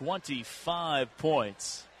 25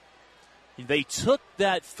 points. They took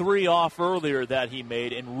that 3 off earlier that he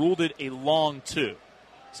made and ruled it a long 2.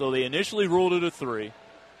 So they initially ruled it a 3.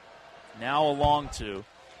 Now a long 2.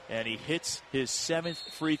 And he hits his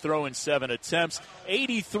 7th free throw in 7 attempts.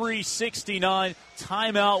 83-69,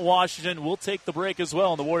 timeout Washington. We'll take the break as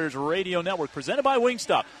well on the Warriors Radio Network, presented by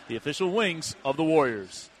Wingstop, the official wings of the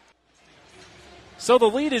Warriors. So the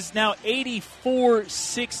lead is now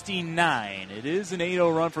 84-69. It is an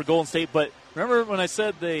 8-0 run for Golden State, but remember when I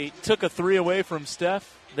said they took a 3 away from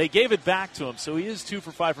Steph? They gave it back to him, so he is 2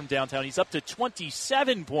 for 5 from downtown. He's up to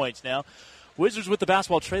 27 points now. Wizards with the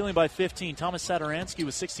basketball, trailing by 15. Thomas Satoransky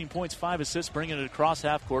with 16 points, 5 assists, bringing it across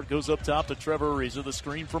half court. Goes up top to Trevor Ariza. The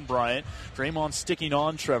screen from Bryant. Draymond sticking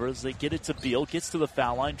on Trevor as they get it to Beal. Gets to the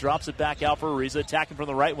foul line, drops it back out for Ariza. Attacking from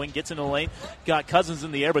the right wing, gets into the lane. Got Cousins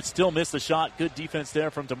in the air, but still missed the shot. Good defense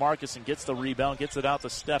there from DeMarcus, and gets the rebound. Gets it out to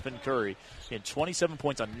Stephen Curry. And 27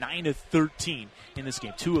 points on 9 of 13 in this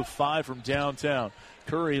game. 2 of 5 from downtown.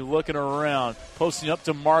 Curry looking around, posting up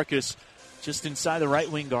to Marcus. Just inside the right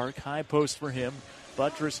wing arc. High post for him.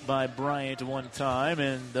 Buttressed by Bryant one time.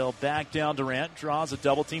 And they'll back down. Durant draws a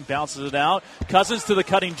double team. Bounces it out. Cousins to the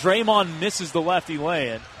cutting. Draymond misses the lefty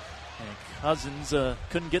lay-in. And Cousins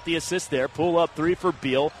couldn't get the assist there. Pull up three for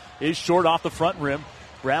Beal. Is short off the front rim.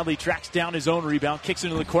 Bradley tracks down his own rebound, kicks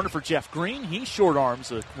into the corner for Jeff Green. He short arms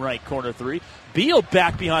the right corner three. Beal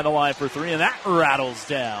back behind the line for three, and that rattles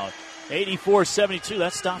down. 84-72.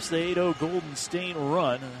 That stops the 8-0 Golden State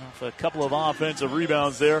run. A couple of offensive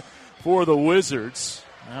rebounds there for the Wizards.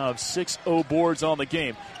 Now have 6-0 boards on the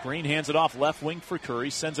game. Green hands it off left wing for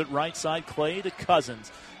Curry. Sends it right side. Clay to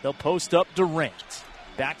Cousins. They'll post up Durant.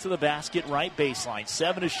 Back to the basket, right baseline.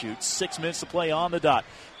 7 to shoot. 6 minutes to play on the dot.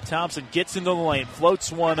 Thompson gets into the lane.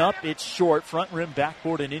 Floats one up. It's short. Front rim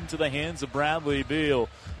backboard and into the hands of Bradley Beal.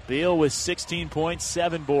 Beal with 16 points,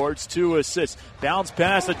 7 boards, 2 assists. Bounce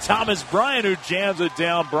pass to Thomas Bryant, who jams it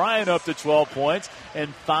down. Bryant up to 12 points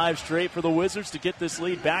and 5 straight for the Wizards to get this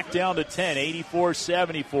lead back down to 10,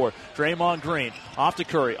 84-74. Draymond Green off to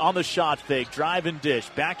Curry on the shot fake, drive and dish.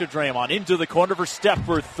 Back to Draymond, into the corner for Steph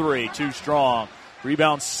for 3, too strong.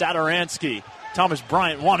 Rebound Satoransky. Thomas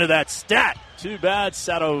Bryant wanted that stat. Too bad,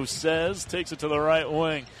 Sato says. Takes it to the right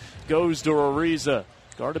wing. Goes to Ariza.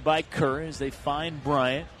 Guarded by Curry as they find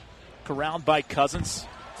Bryant. Corralled by Cousins.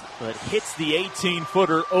 But hits the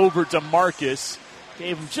 18-footer over to Marcus.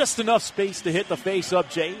 Gave him just enough space to hit the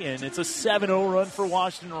face-up, Jay. And it's a 7-0 run for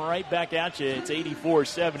Washington right back at you. It's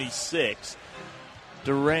 84-76.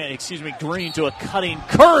 Green to a cutting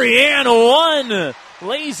Curry and one.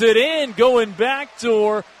 Lays it in, going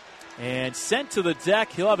backdoor. And sent to the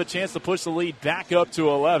deck. He'll have a chance to push the lead back up to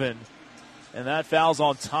 11. And that foul's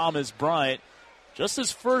on Thomas Bryant. Just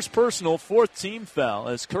his first personal, 4th team foul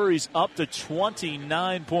as Curry's up to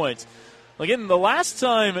 29 points. Again, the last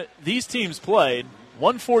time these teams played,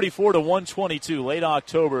 144-122, late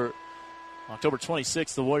October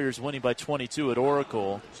 26th, the Warriors winning by 22 at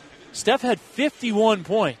Oracle. Steph had 51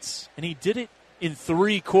 points, and he did it in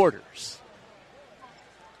 3 quarters.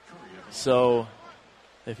 So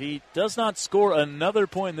if he does not score another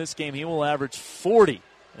point in this game, he will average 40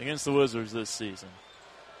 against the Wizards this season.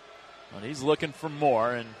 But he's looking for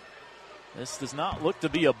more, and this does not look to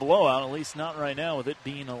be a blowout, at least not right now, with it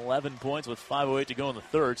being 11 points with 5:08 to go in the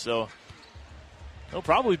third. So he'll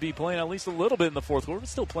probably be playing at least a little bit in the fourth quarter, but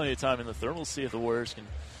still plenty of time in the third. We'll see if the Warriors can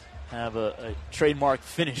have a trademark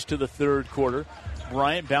finish to the third quarter.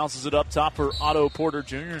 Bryant bounces it up top for Otto Porter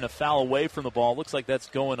Jr. and a foul away from the ball. Looks like that's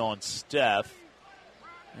going on Steph,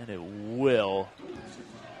 and it will.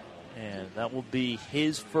 And that will be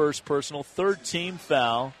his first personal 3rd team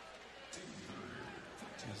foul.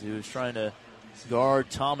 As he was trying to guard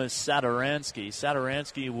Thomas Satoransky.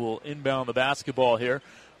 Satoransky will inbound the basketball here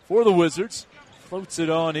for the Wizards. Floats it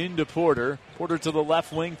on into Porter. Porter to the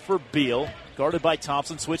left wing for Beal. Guarded by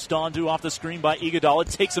Thompson. Switched on to off the screen by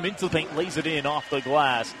Iguodala. Takes him into the paint. Lays it in off the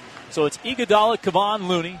glass. So it's Iguodala, Kevon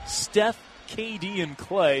Looney, Steph, KD, and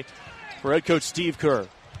Clay for head coach Steve Kerr.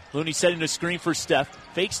 Looney setting a screen for Steph.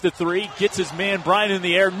 Fakes the 3. Gets his man Bryant in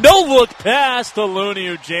the air. No look pass to Looney,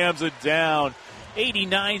 who jams it down.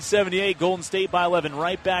 89-78, Golden State by 11.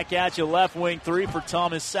 Right back at you. Left wing 3 for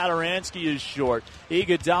Thomas. Satoransky is short.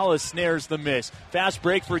 Iguodala snares the miss. Fast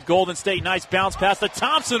break for Golden State. Nice bounce pass to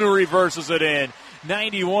Thompson, who reverses it in.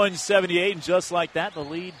 91-78, and just like that, the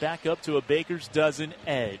lead back up to a baker's dozen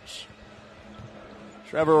edge.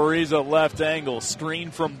 Trevor Ariza left angle.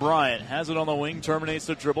 Screen from Bryant. Has it on the wing. Terminates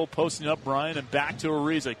the dribble. Posting up Bryant and back to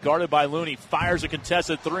Ariza. Guarded by Looney. Fires a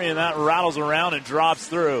contested 3, and that rattles around and drops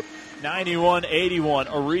through. 91-81.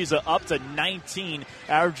 Ariza up to 19,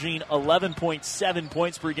 averaging 11.7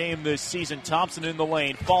 points per game this season. Thompson in the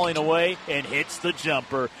lane, falling away, and hits the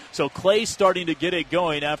jumper. So Clay's starting to get it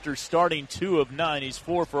going after starting 2 of 9. He's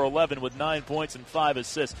 4 for 11 with 9 points and 5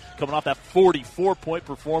 assists, coming off that 44-point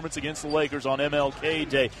performance against the Lakers on MLK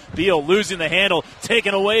Day. Beal losing the handle,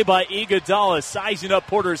 taken away by Iguodala, sizing up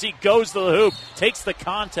Porter as he goes to the hoop, takes the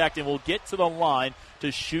contact, and will get to the line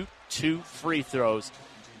to shoot 2 free throws.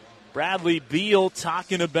 Bradley Beal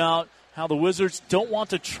talking about how the Wizards don't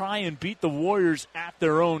want to try and beat the Warriors at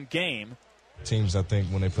their own game. Teams, I think,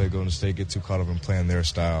 when they play Golden State, get too caught up in playing their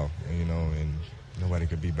style, and nobody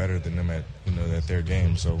could be better than them at their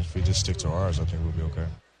game. So if we just stick to ours, I think we'll be okay.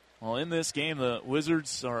 Well, in this game, the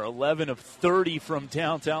Wizards are 11 of 30 from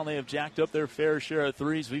downtown. They have jacked up their fair share of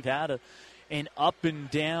threes. We've had an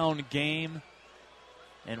up-and-down game.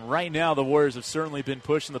 And right now, the Warriors have certainly been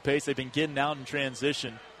pushing the pace. They've been getting out in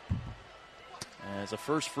transition, as a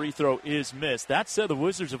first free throw is missed. That said, the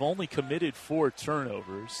Wizards have only committed 4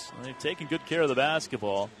 turnovers. They've taken good care of the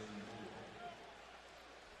basketball.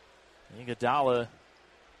 Iguodala,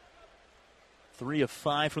 3 of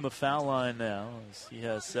 5 from the foul line now, as he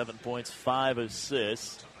has 7 points, 5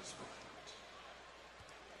 assists.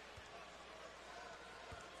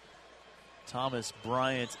 Thomas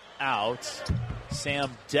Bryant out.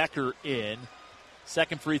 Sam Decker in.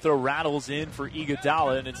 Second free throw rattles in for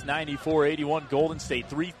Iguodala, and it's 94-81 Golden State.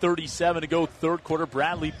 3:37 to go, third quarter.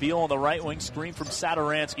 Bradley Beal on the right wing, screen from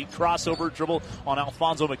Satoransky. Crossover dribble on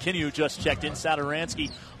Alfonso McKinney, who just checked in.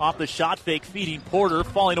 Satoransky off the shot fake, feeding Porter,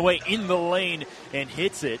 falling away in the lane, and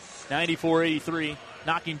hits it. 94-83,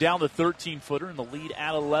 knocking down the 13-footer, and the lead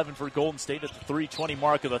at 11 for Golden State at the 3:20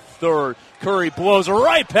 mark of the third. Curry blows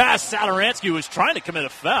right past Satoransky, who was trying to commit a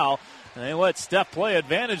foul. And they let Steph play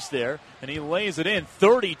advantage there, and he lays it in.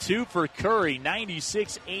 32 for Curry,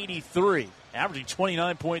 96-83, averaging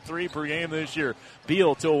 29.3 per game this year.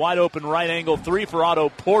 Beal to a wide-open right angle three for Otto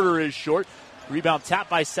Porter is short. Rebound tapped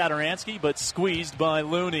by Satoransky, but squeezed by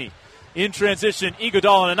Looney. In transition,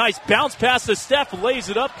 Iguodala and a nice bounce pass to Steph, lays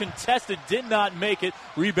it up, contested, did not make it.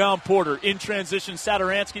 Rebound Porter. In transition,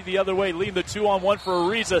 Satoransky the other way, leading the 2-on-1 for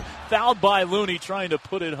Ariza. Fouled by Looney, trying to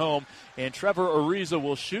put it home. And Trevor Ariza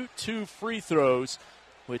will shoot 2 free throws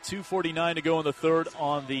with 2:49 to go in the third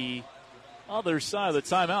on the other side of the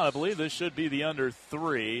timeout. I believe this should be the under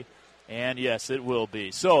 3. And yes, it will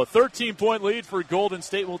be. So a 13-point lead for Golden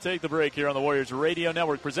State. We'll take the break here on the Warriors Radio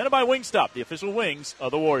Network, presented by Wingstop, the official wings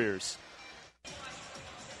of the Warriors.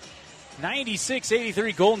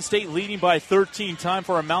 96-83, Golden State leading by 13. Time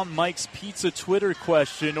for our Mountain Mike's Pizza Twitter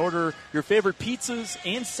question. Order your favorite pizzas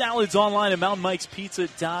and salads online at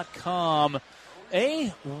mountainmikespizza.com. A,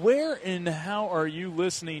 where and how are you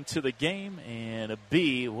listening to the game? And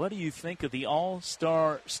B, what do you think of the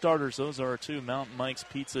all-star starters? Those are our 2 Mountain Mike's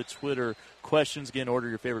Pizza Twitter questions. Again, order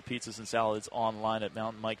your favorite pizzas and salads online at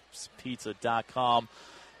mountainmikespizza.com.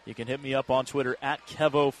 You can hit me up on Twitter at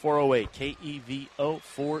Kevo408,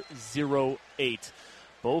 KEVO408.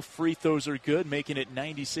 Both free throws are good, making it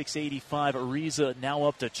 96-85. Ariza now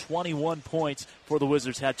up to 21 points for the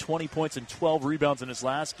Wizards. Had 20 points and 12 rebounds in his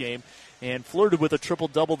last game, and flirted with a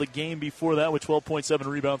triple-double the game before that with 12.7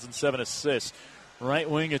 rebounds and 7 assists. Right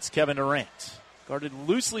wing, it's Kevin Durant. Guarded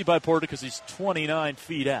loosely by Porter because he's 29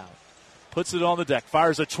 feet out. Puts it on the deck,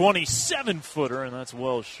 fires a 27-footer, and that's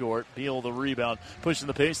well short. Beal the rebound, pushing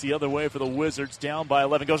the pace the other way for the Wizards. Down by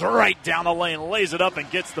 11, goes right down the lane, lays it up, and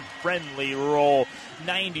gets the friendly roll.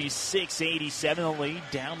 96-87, the lead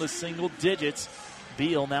down to single digits.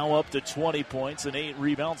 Beal now up to 20 points and 8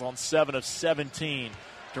 rebounds on 7 of 17.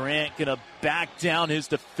 Durant going to back down his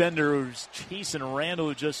defender who's chasing Randall,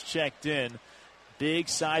 who just checked in. Big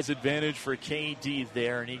size advantage for KD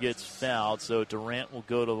there, and he gets fouled. So Durant will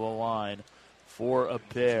go to the line for a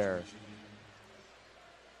pair.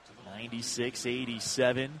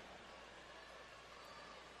 96-87.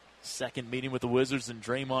 Second meeting with the Wizards, and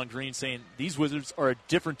Draymond Green saying these Wizards are a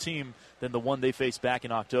different team than the one they faced back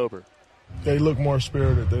in October. They look more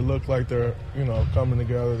spirited. They look like they're, coming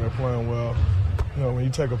together. They're playing well. When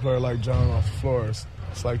you take a player like John off the floor, it's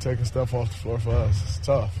like taking stuff off the floor for us. It's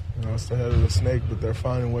tough. It's the head of the snake, but they're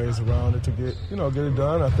finding ways around it to get it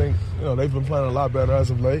done. I think, they've been playing a lot better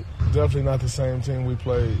as of late. Definitely not the same team we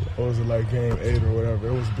played, what was it, like game 8 or whatever.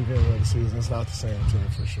 It was the beginning of the season. It's not the same team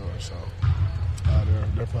for sure. So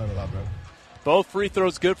they're playing a lot better. Both free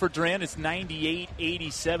throws good for Durant. It's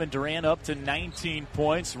 98-87. Durant up to 19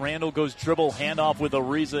 points. Randall goes dribble, handoff with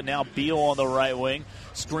Ariza. Now Beal on the right wing.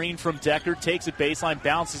 Screen from Decker. Takes it baseline,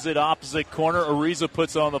 bounces it opposite corner. Ariza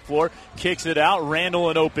puts it on the floor, kicks it out.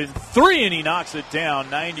 Randall an open 3, and he knocks it down.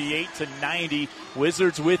 98-90.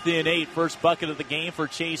 Wizards within 8. First bucket of the game for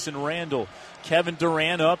Chase and Randall. Kevin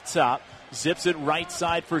Durant up top. Zips it right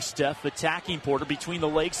side for Steph. Attacking Porter between the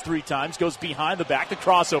legs 3 times. Goes behind the back. The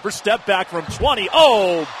crossover. Step back from 20.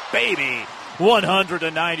 Oh, baby.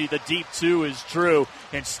 190. The deep 2 is true.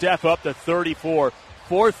 And Steph up to 34.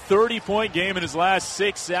 4th 30-point game in his last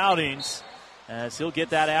 6 outings. As he'll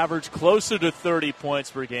get that average closer to 30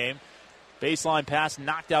 points per game. Baseline pass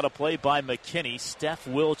knocked out of play by McKinney. Steph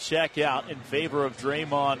will check out in favor of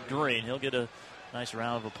Draymond Green. He'll get a nice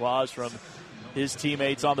round of applause from his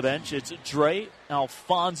teammates on the bench. It's Dre,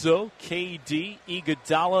 Alfonso, KD,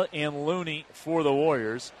 Iguodala, and Looney for the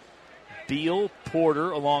Warriors. Beal,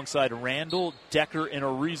 Porter alongside Randall, Decker, and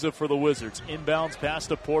Ariza for the Wizards. Inbounds pass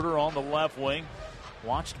to Porter on the left wing.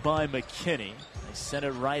 Watched by McKinney. They send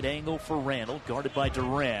it right angle for Randall, guarded by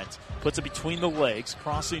Durant. Puts it between the legs,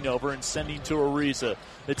 crossing over and sending to Ariza.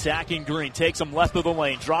 Attacking Green, takes him left of the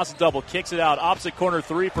lane, draws a double, kicks it out. Opposite corner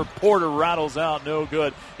 3 for Porter, rattles out, no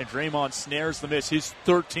good. And Draymond snares the miss, his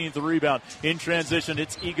 13th rebound. In transition,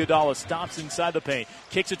 it's Iguodala, stops inside the paint,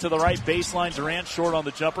 kicks it to the right baseline. Durant short on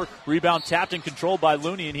the jumper. Rebound tapped and controlled by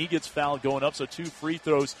Looney, and he gets fouled going up. So 2 free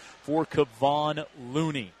throws for Kevon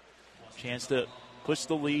Looney. Chance to push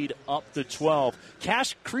the lead up to 12.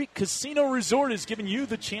 Cache Creek Casino Resort is giving you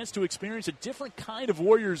the chance to experience a different kind of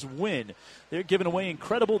Warriors win. They're giving away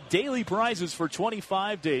incredible daily prizes for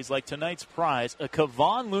 25 days, like tonight's prize, a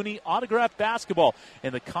Kevon Looney autographed basketball,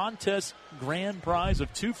 and the contest grand prize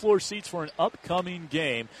of 2 floor seats for an upcoming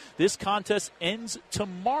game. This contest ends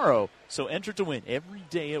tomorrow, so enter to win every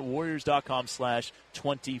day at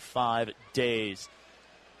warriors.com/25 days.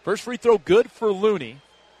 First free throw good for Looney.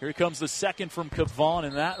 Here comes the second from Kevon,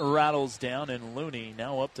 and that rattles down, and Looney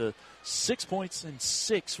now up to 6 points and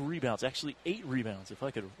 6 rebounds. Actually, 8 rebounds, if I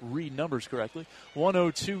could read numbers correctly.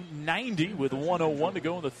 102-90 with 1:01 to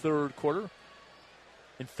go in the third quarter.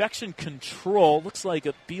 Infection control. Looks like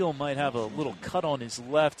Beal might have a little cut on his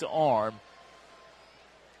left arm.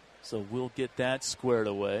 So we'll get that squared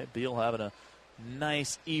away. Beal having a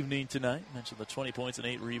nice evening tonight. Mentioned the 20 points and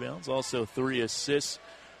 8 rebounds. Also 3 assists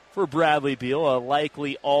for Bradley Beal, a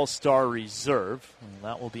likely all-star reserve. And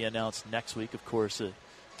that will be announced next week. Of course,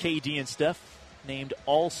 KD and Steph named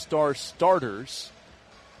all-star starters.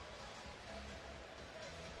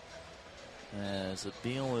 As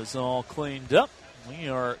Beal is all cleaned up, we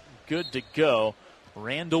are good to go.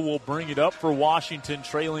 Randall will bring it up for Washington,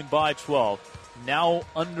 trailing by 12. Now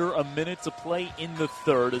under a minute to play in the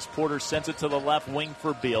third as Porter sends it to the left wing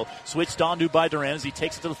for Beal. Switched on to by Durant as he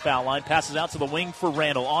takes it to the foul line. Passes out to the wing for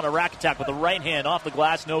Randall on a rack attack with the right hand off the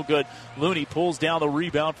glass. No good. Looney pulls down the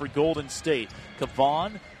rebound for Golden State.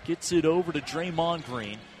 Kevon gets it over to Draymond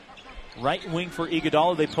Green. Right wing for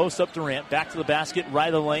Iguodala. They post up Durant. Back to the basket. Right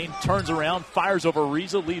of the lane. Turns around. Fires over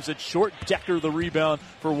Ariza. Leaves it short. Decker the rebound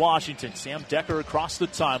for Washington. Sam Decker across the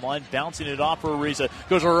timeline. Bouncing it off for Ariza.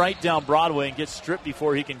 Goes right down Broadway and gets stripped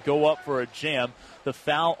before he can go up for a jam. The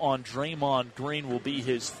foul on Draymond Green will be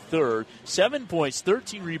his third. 7 points,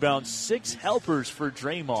 13 rebounds, 6 helpers for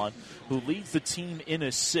Draymond, who leads the team in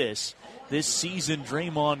assists. This season,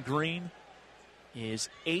 Draymond Green is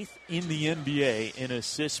 8th in the NBA in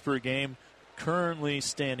assists per game, currently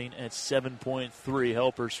standing at 7.3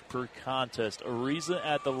 helpers per contest. Ariza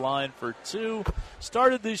at the line for 2.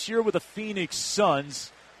 Started this year with the Phoenix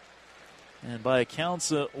Suns, and by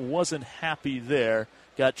accounts wasn't happy there.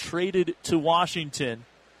 Got traded to Washington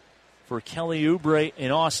for Kelly Oubre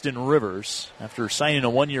and Austin Rivers after signing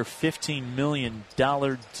a 1-year, $15 million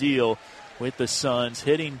deal with the Suns,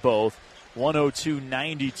 hitting both.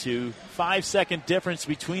 102-92. 5-second difference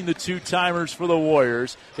between the two timers for the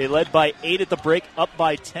Warriors. They led by 8 at the break, up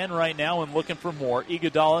by 10 right now and looking for more.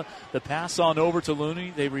 Iguodala, the pass on over to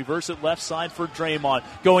Looney. They reverse it left side for Draymond.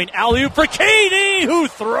 Going alley-oop for KD, who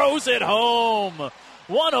throws it home.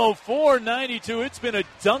 104-92. It's been a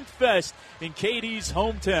dunk fest in KD's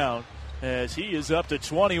hometown as he is up to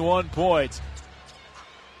 21 points.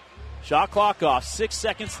 Shot clock off, 6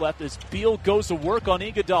 seconds left as Beal goes to work on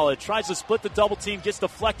Iguodala. Tries to split the double team, gets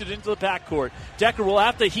deflected into the backcourt. Decker will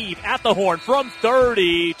have to heave at the horn from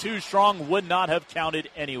 30. Too strong, would not have counted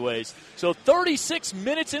anyways. So 36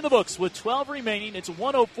 minutes in the books with 12 remaining. It's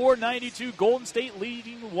 104-92, Golden State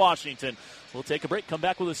leading Washington. We'll take a break, come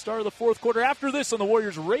back with the start of the fourth quarter after this on the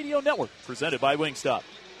Warriors Radio Network, presented by Wingstop.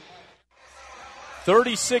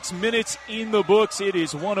 36 minutes in the books. It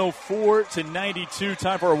is 104-92.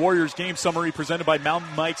 Time for our Warriors game summary presented by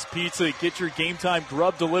Mountain Mike's Pizza. Get your game time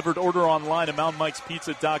grub delivered. Order online at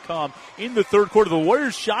mountainmikespizza.com. In the third quarter, the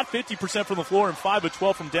Warriors shot 50% from the floor and 5 of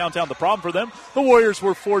 12 from downtown. The problem for them, the Warriors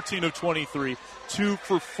were 14 of 23, 2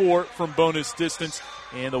 for 4 from bonus distance.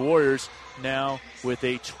 And the Warriors now with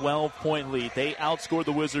a 12-point lead. They outscored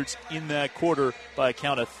the Wizards in that quarter by a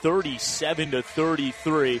count of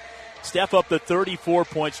 37-33. Steph up to 34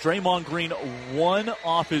 points. Draymond Green 1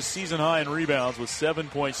 off his season high in rebounds with 7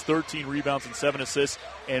 points, 13 rebounds, and 7 assists.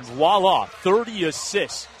 And voila, 30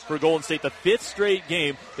 assists for Golden State. The 5th straight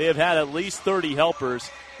game they have had at least 30 helpers.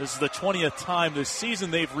 This is the 20th time this season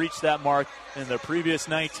they've reached that mark. In their previous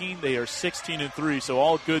 19, they are 16-3. So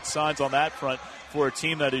all good signs on that front for a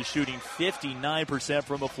team that is shooting 59%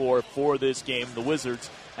 from the floor for this game. The Wizards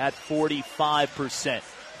at 45%.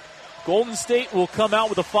 Golden State will come out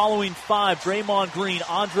with the following 5. Draymond Green,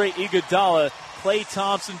 Andre Iguodala, Klay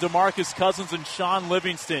Thompson, DeMarcus Cousins, and Sean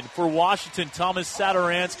Livingston. For Washington, Thomas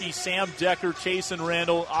Satoransky, Sam Decker, Chasen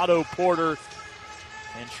Randall, Otto Porter,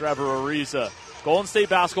 and Trevor Ariza. Golden State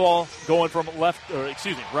basketball going from right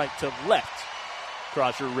to left.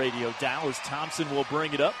 Across your radio dial as Thompson will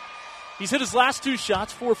bring it up. He's hit his last 2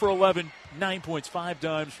 shots, 4 for 11, 9 points, 5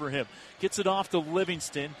 dimes for him. Gets it off to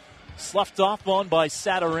Livingston. Sloughed off on by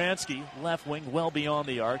Satoransky, left wing well beyond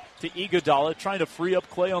the arc, to Iguodala, trying to free up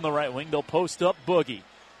Klay on the right wing. They'll post up Boogie.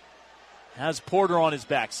 Has Porter on his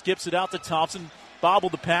back, skips it out to Thompson,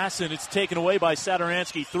 bobbled the pass, and it's taken away by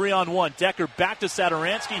Satoransky. 3-on-1. Decker back to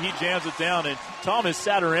Satoransky. He jams it down, and Thomas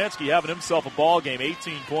Satoransky having himself a ball game.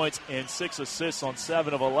 18 points and 6 assists on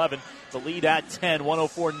 7 of 11. The lead at 10,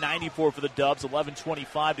 104-94 for the Dubs.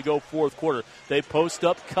 11:25 to go fourth quarter. They post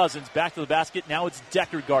up Cousins back to the basket. Now it's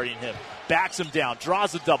Decker guarding him. Backs him down,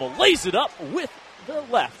 draws a double, lays it up with the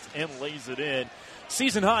left, and lays it in.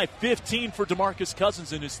 Season high 15 for DeMarcus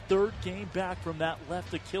Cousins in his third game back from that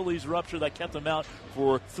left Achilles rupture that kept him out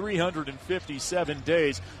for 357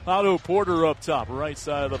 days. Otto Porter up top, right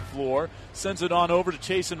side of the floor. Sends it on over to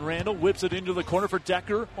Chasen Randall. Whips it into the corner for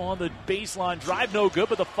Decker on the baseline. Drive no good,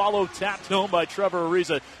 but the follow tapped home by Trevor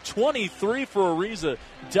Ariza. 23 for Ariza,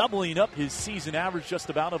 doubling up his season average just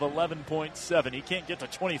about of 11.7. He can't get to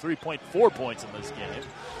 23.4 points in this game.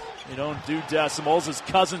 You don't do decimals as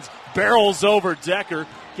Cousins barrels over Decker,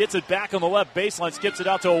 gets it back on the left baseline, skips it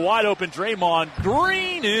out to a wide-open Draymond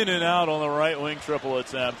Green, in and out on the right wing triple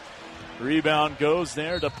attempt. Rebound goes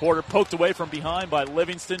there to Porter, poked away from behind by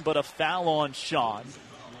Livingston, but a foul on Sean.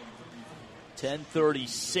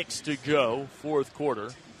 10:36 to go, fourth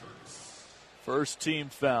quarter. First team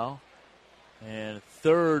foul and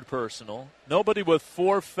third personal. Nobody with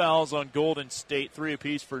 4 fouls on Golden State, 3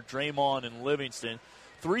 apiece for Draymond and Livingston.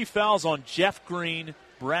 3 fouls on Jeff Green,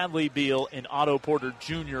 Bradley Beal, and Otto Porter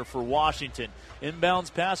Jr. for Washington.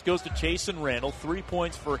 Inbounds pass goes to Chasen Randall. 3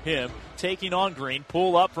 points for him. Taking on Green.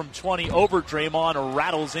 Pull up from 20 over Draymond.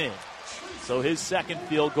 Rattles in. So his second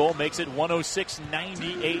field goal makes it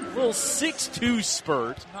 106-98. Little 6-2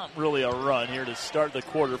 spurt. Not really a run here to start the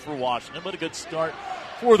quarter for Washington, but a good start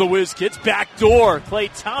for the Whiz Kids. Back door.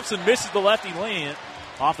 Klay Thompson misses the lefty lane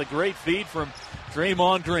off the great feed from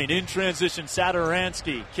Draymond Green. In transition,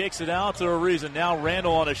 Satoransky kicks it out to Ariza. Now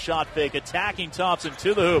Randall on a shot fake, attacking Thompson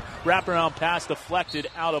to the hoop. Wraparound pass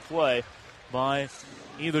deflected out of play by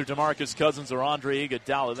either DeMarcus Cousins or Andre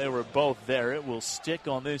Iguodala. They were both there. It will stick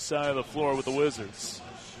on this side of the floor with the Wizards.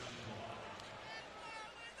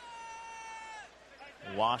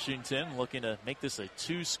 Washington looking to make this a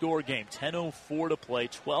 2-score game. 10:04 to play,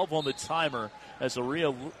 12 on the timer as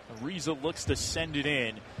Ariza looks to send it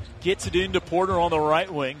in. Gets it into Porter on the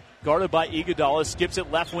right wing, guarded by Iguodala. Skips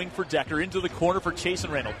it left wing for Decker, into the corner for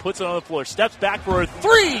Chasen Randall. Puts it on the floor, steps back for a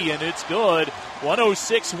 3, and it's good.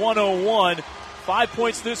 106-101. 5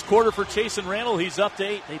 points this quarter for Chasen Randall. He's up to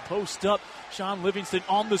 8. They post up. Sean Livingston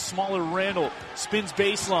on the smaller Randall. Spins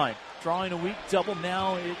baseline. Drawing a weak double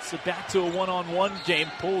now. It's back to a one-on-one game.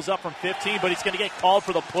 Pulls up from 15, but he's going to get called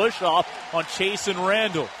for the push-off on Chasen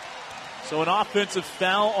Randall. So an offensive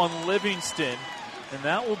foul on Livingston, and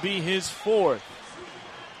that will be his 4th.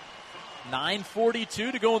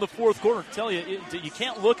 9:42 to go in the fourth quarter. I tell you, you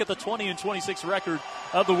can't look at the 20-26 record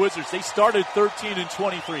of the Wizards. They started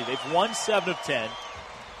 13-23. They've won 7 of 10.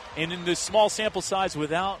 And in this small sample size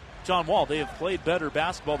without John Wall, they have played better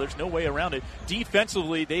basketball. There's no way around it.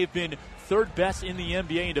 Defensively, they've been third best in the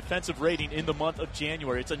NBA in defensive rating in the month of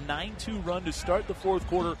January. It's a 9-2 run to start the fourth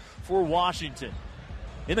quarter for Washington.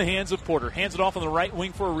 In the hands of Porter. Hands it off on the right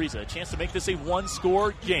wing for Ariza. A chance to make this a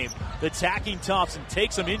 1-score game. Attacking Thompson.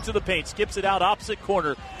 Takes him into the paint. Skips it out opposite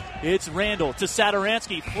corner. It's Randall to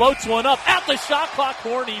Satoransky. Floats one up at the shot clock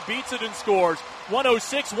horn. He beats it and scores.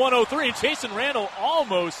 106-103. And Chasen Randall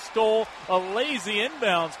almost stole a lazy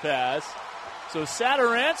inbounds pass. So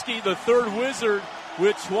Satoransky, the third Wizard,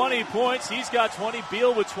 with 20 points. He's got 20.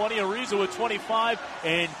 Beal with 20. Ariza with 25.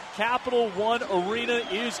 And Capital One Arena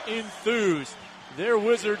is enthused. Their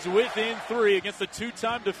Wizards within 3 against the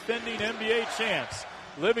 2-time defending NBA champs.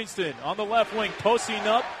 Livingston on the left wing, posting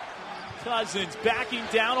up. Cousins backing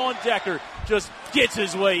down on Decker. Just gets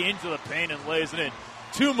his way into the paint and lays it in.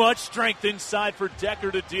 Too much strength inside for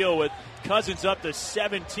Decker to deal with. Cousins up to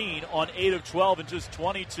 17 on 8 of 12 in just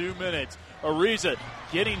 22 minutes. Ariza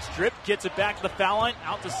getting stripped, gets it back to the foul line,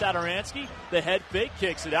 out to Satoransky. The head fake,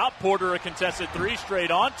 kicks it out. Porter a contested 3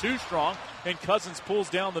 straight on, too strong. And Cousins pulls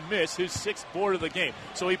down the miss, his 6th board of the game.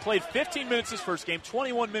 So he played 15 minutes his first game,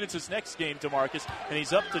 21 minutes his next game, DeMarcus, and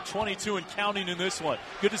he's up to 22 and counting in this one.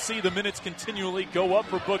 Good to see the minutes continually go up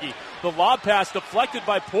for Boogie. The lob pass deflected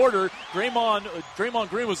by Porter. Draymond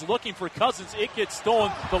Green was looking for Cousins. It gets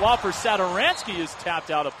stolen. The lob for Satoransky is tapped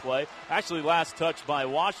out of play. Actually, last touch by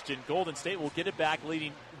Washington. Golden State will get it back,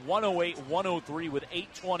 leading 108-103 with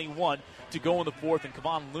 8:21 to go in the fourth, and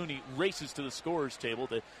Kevon Looney races to the scorer's table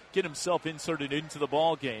to get himself inserted into the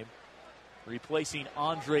ball game, replacing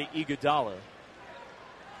Andre Iguodala.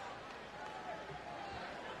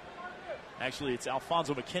 Actually, it's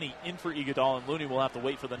Alfonso McKinney in for Iguodala, and Looney will have to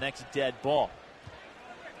wait for the next dead ball.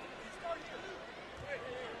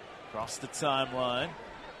 Across the timeline.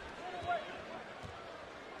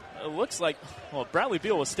 it looks like, well, Bradley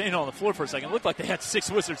Beal was staying on the floor for a second. It looked like they had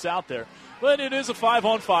 6 Wizards out there. But it is a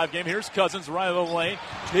 5-on-5 game. Here's Cousins right of the lane.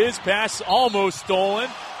 His pass almost stolen,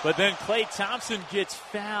 but then Klay Thompson gets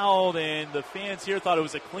fouled, and the fans here thought it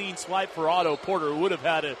was a clean swipe for Otto Porter, who would have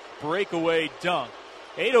had a breakaway dunk.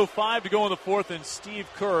 8:05 to go in the fourth, and Steve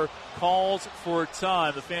Kerr calls for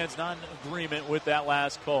time. The fans not in agreement with that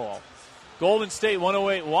last call. Golden State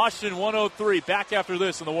 108, Washington 103. Back after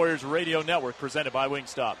this on the Warriors Radio Network, presented by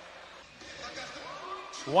Wingstop.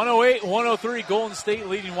 108-103, Golden State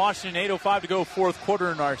leading Washington. 8:05 to go, fourth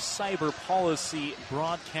quarter in our Cyber Policy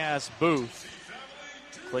broadcast booth.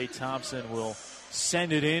 Klay Thompson will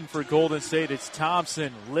send it in for Golden State. It's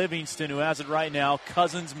Thompson, Livingston who has it right now,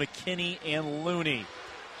 Cousins, McKinney, and Looney.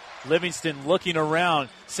 Livingston looking around,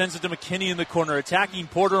 sends it to McKinney in the corner, attacking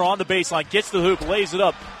Porter on the baseline, gets the hoop, lays it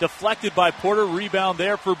up, deflected by Porter, rebound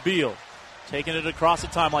there for Beal. Taking it across the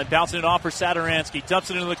timeline, bouncing it off for Satoransky,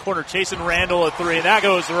 dumps it into the corner, chasing Randall a 3, and that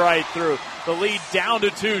goes right through. The lead down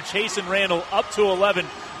to 2, chasing Randall up to 11,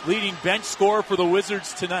 leading bench scorer for the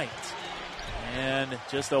Wizards tonight. And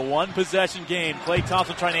just a one-possession game. Klay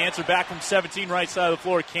Thompson trying to answer back from 17 right side of the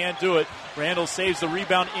floor. Can't do it. Randall saves the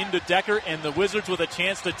rebound into Decker, and the Wizards with a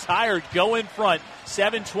chance to tie or go in front.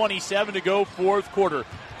 7:27 to go, fourth quarter.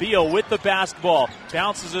 Beal with the basketball.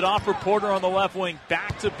 Bounces it off for Porter on the left wing.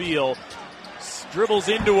 Back to Beal. Dribbles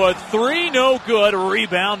into a 3, no good.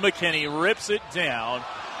 Rebound, McKinney rips it down.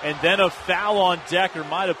 And then a foul on Decker.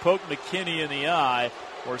 Might have poked McKinney in the eye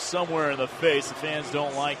or somewhere in the face. The fans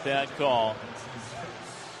don't like that call.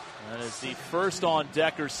 That is the first on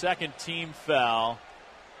Decker, second team foul.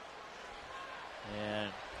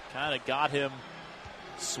 And kind of got him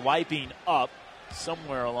swiping up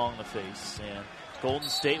somewhere along the face. And Golden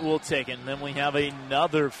State will take it. And then we have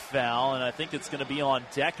another foul, and I think it's going to be on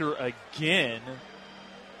Decker again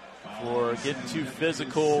for getting too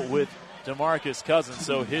physical with DeMarcus Cousins.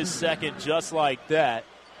 So his second just like that.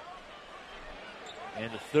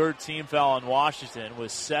 And the third team foul on Washington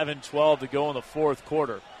with 7:12 to go in the fourth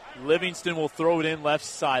quarter. Livingston will throw it in left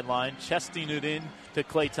sideline, chesting it in to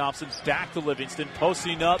Klay Thompson, back to Livingston,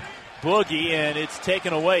 posting up Boogie, and it's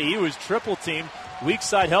taken away. He was triple teamed. Weak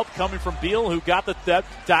side help coming from Beal, who got the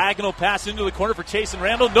diagonal pass into the corner for Chase and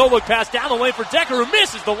Randall. No look pass down the lane for Decker, who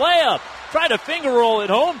misses the layup. Tried to finger roll it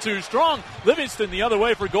home too strong. Livingston the other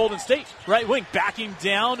way for Golden State. Right wing backing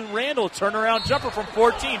down, and Randall turnaround jumper from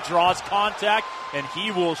 14 draws contact, and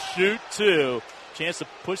he will shoot 2. Chance to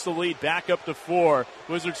push the lead back up to 4.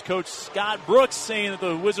 Wizards coach Scott Brooks saying that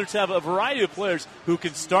the Wizards have a variety of players who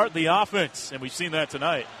can start the offense, and we've seen that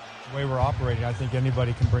tonight. The way we're operating, I think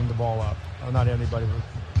anybody can bring the ball up. Well, not anybody, but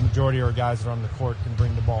the majority of our guys that are on the court can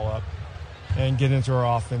bring the ball up and get into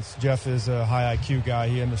our offense. Jeff is a high IQ guy.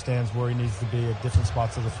 He understands where he needs to be at different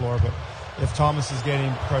spots of the floor. But if Thomas is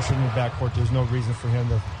getting pressured in the backcourt, there's no reason for him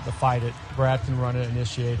to fight it. Brad can run it,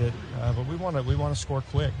 initiate it. But we want to score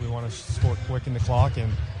quick. We want to score quick in the clock,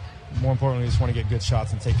 and more importantly, we just want to get good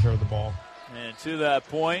shots and take care of the ball. And to that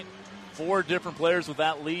point, 4 different players with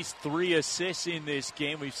at least 3 assists in this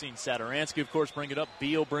game. We've seen Satoransky, of course, bring it up.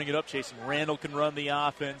 Beal bring it up. Jason Randall can run the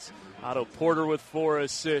offense. Otto Porter with 4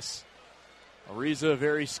 assists. Ariza, a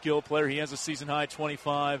very skilled player. He has a season-high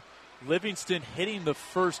 25. Livingston hitting the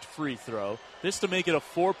first free throw. This to make it a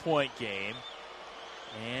 4-point game.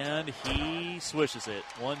 And he swishes it.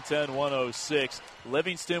 110-106.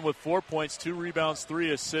 Livingston with 4 points, 2 rebounds,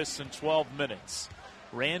 3 assists in 12 minutes.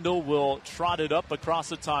 Randall will trot it up across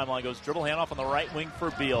the timeline. Goes dribble handoff on the right wing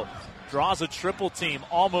for Beal. Draws a triple team.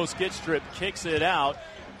 Almost gets stripped. Kicks it out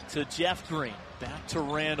to Jeff Green. Back to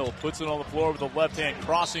Randall. Puts it on the floor with the left hand.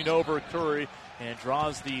 Crossing over Curry. And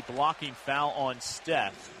draws the blocking foul on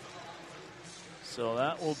Steph. So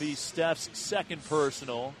that will be Steph's second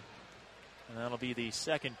personal. And that'll be the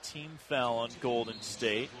second team foul on Golden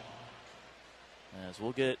State. As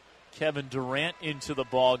we'll get Kevin Durant into the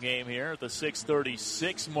ball game here at the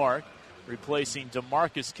 6:36 mark, replacing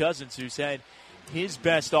DeMarcus Cousins, who's had his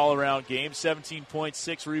best all-around game, 17 points,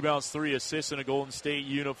 6 rebounds, 3 assists in a Golden State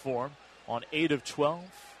uniform on 8 of 12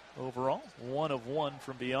 overall, 1 of 1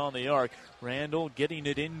 from beyond the arc. Randall getting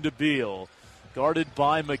it into Beal. Guarded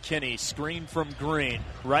by McKinney, screen from Green.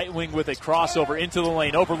 Right wing with a crossover into the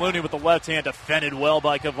lane. Over Looney with the left hand, defended well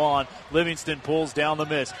by Kevon. Livingston pulls down the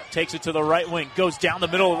miss. Takes it to the right wing, goes down the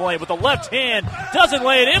middle of the lane with the left hand. Doesn't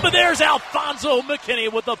lay it in, but there's Alfonso McKinney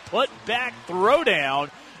with the put-back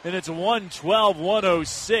throwdown. And it's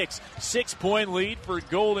 112-106. 6-point lead for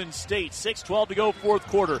Golden State. 6:12 to go, fourth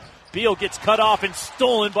quarter. Beal gets cut off and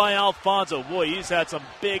stolen by Alfonso. Boy, he's had some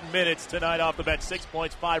big minutes tonight off the bench. 6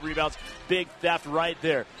 points, 5 rebounds. Big theft right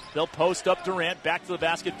there. They'll post up Durant, back to the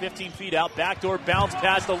basket, 15 feet out, backdoor bounce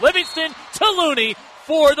pass to Livingston, to Looney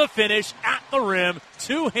for the finish at the rim.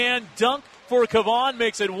 Two-hand dunk for Kevon,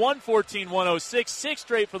 makes it 114-106, 6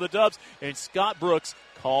 straight for the Dubs, and Scott Brooks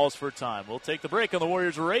calls for time. We'll take the break on the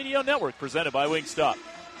Warriors Radio Network, presented by Wingstop.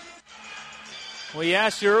 We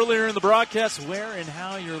asked you earlier in the broadcast where and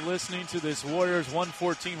how you're listening to this Warriors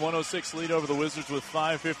 114-106 lead over the Wizards with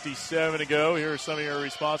 5:57 to go. Here are some of your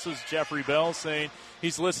responses. Jeffrey Bell saying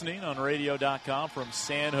he's listening on radio.com from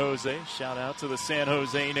San Jose. Shout out to the San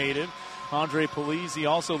Jose native. Andre Polizzi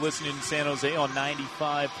also listening in San Jose on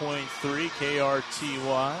 95.3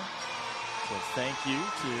 KRTY. So thank you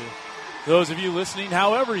to those of you listening,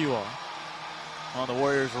 however you are, on the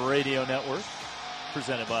Warriors Radio Network,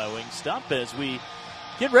 presented by Wingstop, as we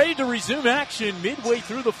get ready to resume action midway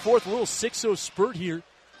through the fourth. Little 6-0 spurt here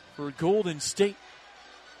for Golden State,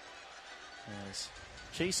 as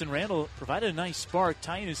Jason Randall provided a nice spark,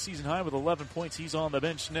 tying his season high with 11 points. He's on the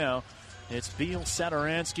bench now. It's Beal,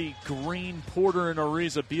 Satoransky, Green, Porter, and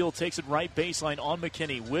Ariza. Beal takes it right baseline on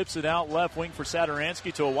McKinney. Whips it out left wing for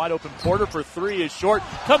Satoransky to a wide-open Porter for three. Is short.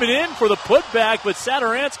 Coming in for the putback, but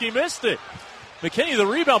Satoransky missed it. McKinney the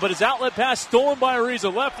rebound, but his outlet pass stolen by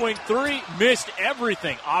Ariza. Left wing three, missed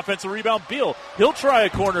everything. Offensive rebound, Beal. He'll try a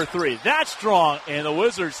corner three. That's strong, and the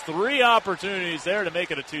Wizards 3 opportunities there to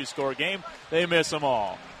make it a 2-score game. They miss them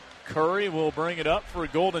all. Curry will bring it up for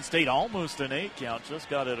Golden State. Almost an 8 count. Just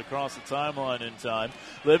got it across the timeline in time.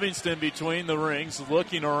 Livingston between the rings,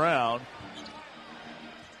 looking around.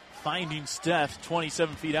 Finding Steph,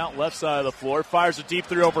 27 feet out, left side of the floor. Fires a deep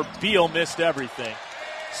three over Beal, missed everything.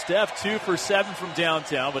 Steph 2 for 7 from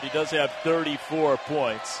downtown, but he does have 34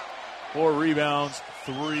 points. 4 rebounds,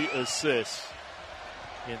 3 assists.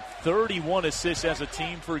 And 31 assists as a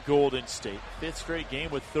team for Golden State. 5th straight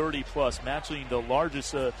game with 30-plus, matching the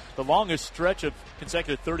longest stretch of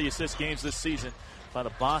consecutive 30-assist games this season by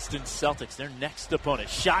the Boston Celtics, their next opponent.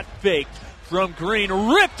 Shot faked from Green,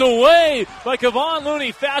 ripped away by Kevon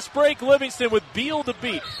Looney. Fast break, Livingston with Beal to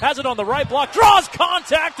beat. Has it on the right block, draws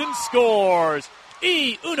contact and scores.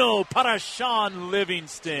 Uno para Sean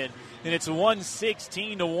Livingston. And it's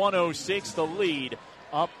 116-106, the lead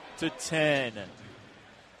up to 10.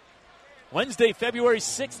 Wednesday, February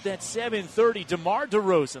 6th at 7:30, DeMar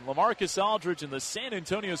DeRozan, LaMarcus Aldridge, and the San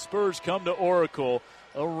Antonio Spurs come to Oracle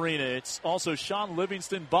Arena. It's also Sean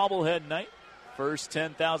Livingston bobblehead night. First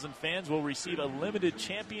 10,000 fans will receive a limited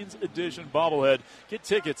Champions Edition bobblehead. Get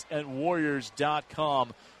tickets at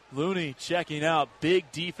Warriors.com. Looney checking out. Big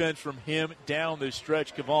defense from him down the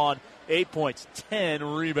stretch. Kevon, 8 points, 10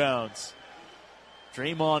 rebounds.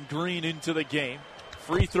 Draymond Green into the game.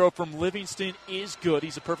 Free throw from Livingston is good.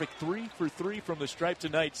 He's a perfect 3 for 3 from the stripe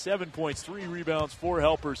tonight. 7 points, 3 rebounds, 4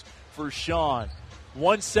 helpers for Sean.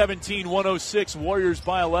 117-106, Warriors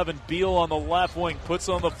by 11. Beal on the left wing, puts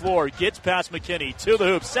on the floor, gets past McKinney, to the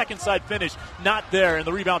hoop, second side finish, not there, and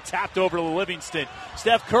the rebound tapped over to Livingston.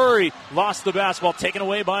 Steph Curry lost the basketball, taken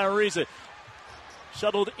away by Ariza.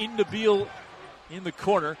 Shuttled into Beal in the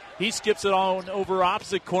corner. He skips it on over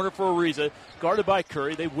opposite corner for Ariza, guarded by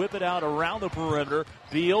Curry. They whip it out around the perimeter.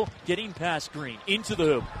 Beal getting past Green, into the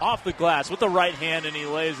hoop, off the glass with the right hand, and he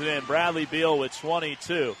lays it in. Bradley Beal with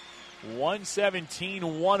 22.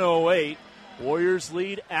 117-108. Warriors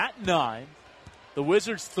lead at 9. The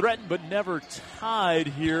Wizards threatened but never tied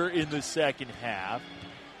here in the second half.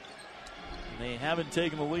 And they haven't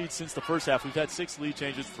taken the lead since the first half. We've had 6 lead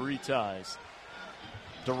changes, 3 ties.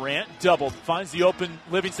 Durant doubled, finds the open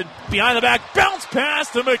Livingston behind the back, bounce pass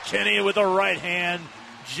to McKinney with a right hand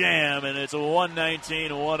jam, and it's a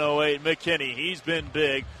 119-108. McKinney, he's been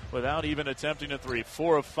big without even attempting a 3.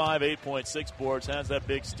 4 of 5, 8.6 boards, has that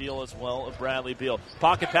big steal as well of Bradley Beal.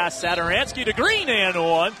 Pocket pass Satoransky to Green and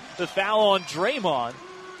 1. The foul on Draymond,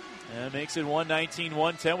 and makes it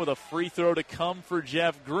 119-110 with a free throw to come for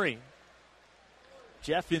Jeff Green.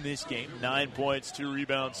 Jeff in this game, 9 points, 2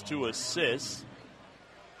 rebounds, 2 assists.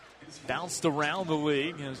 Bounced around the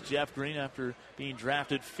league as Jeff Green, after being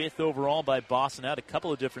drafted 5th overall by Boston, had a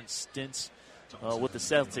couple of different stints with the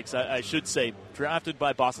Celtics. I should say, drafted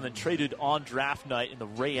by Boston, then traded on draft night in the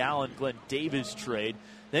Ray Allen, Glenn Davis trade.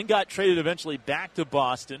 Then got traded eventually back to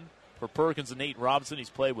Boston for Perkins and Nate Robinson. He's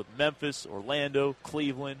played with Memphis, Orlando,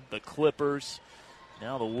 Cleveland, the Clippers,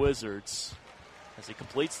 now the Wizards. As he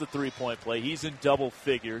completes the three-point play, he's in double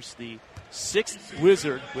figures. The 6th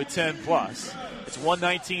Wizard with 10+. It's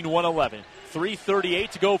 119-111.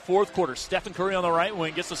 3:38 to go, fourth quarter. Stephen Curry on the right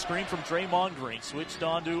wing gets a screen from Draymond Green. Switched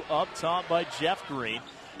on to up top by Jeff Green.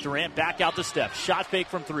 Durant back out to Steph. Shot fake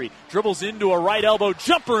from 3. Dribbles into a right elbow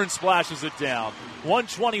jumper and splashes it down.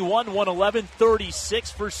 121-111,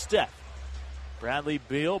 36 for Steph. Bradley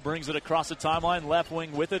Beal brings it across the timeline, left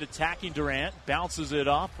wing with it, attacking Durant. Bounces it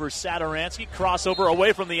off for Satoransky. Crossover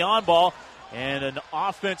away from the on-ball. And an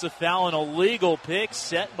offensive foul and a legal pick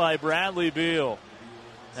set by Bradley Beal.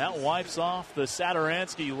 That wipes off the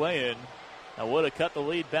Satoransky lay-in. That would have cut the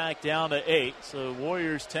lead back down to 8. So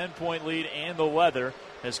Warriors 10-point lead and the weather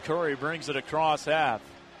as Curry brings it across half.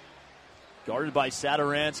 Guarded by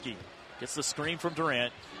Satoransky. Gets the screen from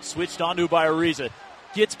Durant. Switched onto by Ariza.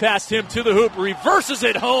 Gets past him to the hoop. Reverses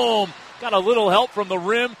it home. Got a little help from the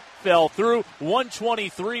rim. Fell through.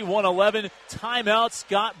 123-111. Timeout,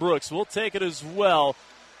 Scott Brooks. We'll take it as well.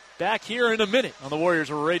 Back here in a minute on the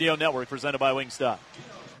Warriors Radio Network, presented by Wingstop.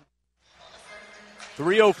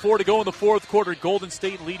 3:04 to go in the fourth quarter. Golden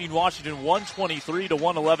State leading Washington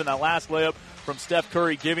 123-111. That last layup from Steph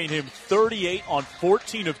Curry giving him 38 on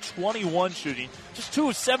 14 of 21 shooting. Just 2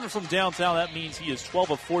 of 7 from downtown. That means he is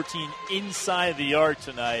 12 of 14 inside the arc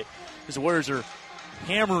tonight. As the Warriors are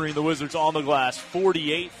hammering the Wizards on the glass.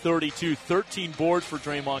 48-32. 13 boards for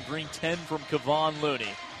Draymond Green. 10 from Kevon Looney.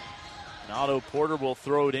 And Otto Porter will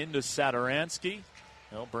throw it into Satoransky.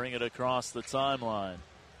 He'll bring it across the timeline.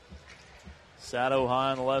 Sato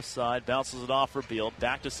high on the left side. Bounces it off for Beal.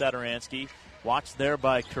 Back to Satoransky. Watched there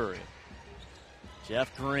by Curry.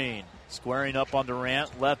 Jeff Green squaring up on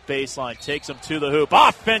Durant. Left baseline. Takes him to the hoop.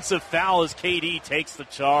 Offensive foul as KD takes the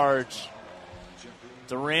charge.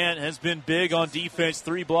 Durant has been big on defense.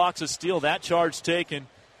 3 blocks, a steal. That charge taken.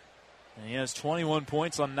 And he has 21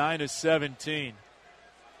 points on 9 of 17.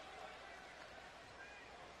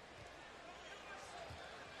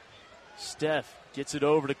 Steph gets it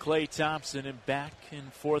over to Klay Thompson and back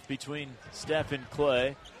and forth between Steph and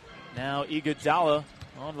Klay. Now Iguodala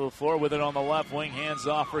onto the floor with it on the left wing. Hands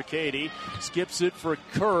off for KD. Skips it for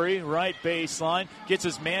Curry. Right baseline. Gets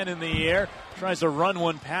his man in the air. Tries to run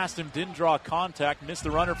one past him. Didn't draw contact. Missed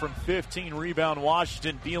the runner from 15. Rebound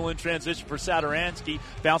Washington. Beal in transition for Satoransky.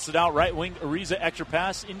 Bounced it out. Right wing. Ariza extra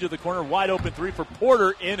pass into the corner. Wide open 3 for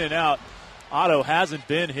Porter. In and out. Otto hasn't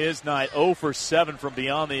been his night. 0 for 7 from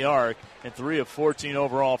beyond the arc. And 3 of 14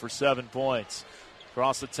 overall for 7 points.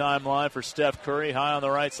 Across the timeline for Steph Curry, high on the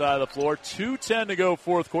right side of the floor. 2:10 to go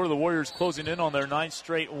fourth quarter. The Warriors closing in on their 9th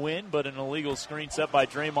straight win, but an illegal screen set by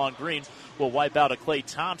Draymond Green will wipe out a Klay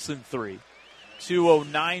Thompson 3.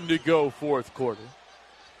 2:09 to go fourth quarter.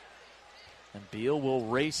 And Beal will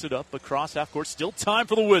race it up across half court. Still time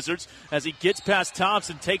for the Wizards as he gets past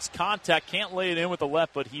Thompson, takes contact, can't lay it in with the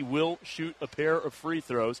left, but he will shoot a pair of free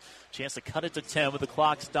throws. Chance to cut it to 10 with the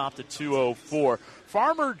clock stopped at 2:04.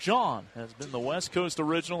 Farmer John has been the West Coast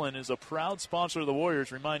original and is a proud sponsor of the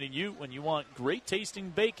Warriors, reminding you when you want great tasting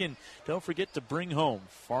bacon, don't forget to bring home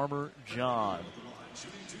Farmer John.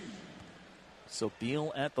 So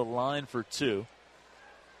Beal at the line for 2.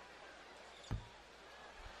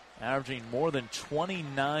 Averaging more than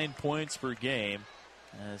 29 points per game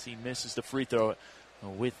as he misses the free throw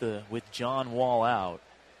with John Wall out.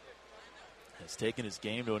 Has taken his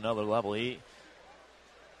game to another level. He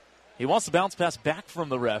wants to bounce pass back from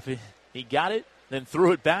the ref. He got it, then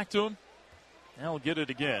threw it back to him. Now he'll get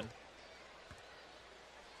it again.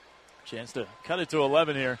 Chance to cut it to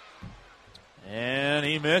 11 here. And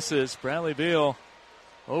he misses. Bradley Beal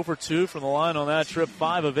 0 for 2 from the line on that trip.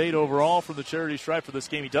 5 of 8 overall from the charity stripe for this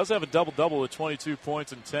game. He does have a double-double with 22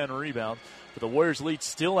 points and 10 rebounds. But the Warriors lead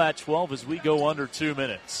still at 12 as we go under 2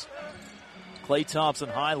 minutes. Klay Thompson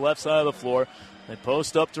high left side of the floor. They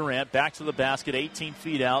post up Durant. Back to the basket. 18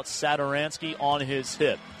 feet out. Satoransky on his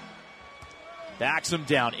hip. Backs him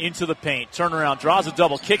down into the paint. Turnaround. Draws a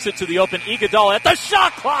double. Kicks it to the open. Iguodala at the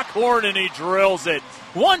shot clock horn, and he drills it.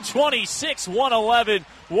 126-111.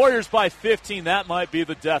 Warriors by 15. That might be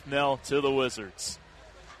the death knell to the Wizards.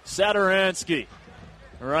 Satoransky,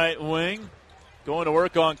 right wing, going to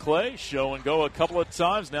work on Klay. Show and go a couple of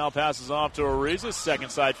times. Now passes off to Ariza. Second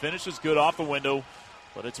side finishes good off the window,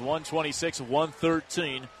 but it's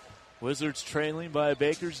 126-113. Wizards trailing by a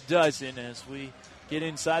baker's dozen as we get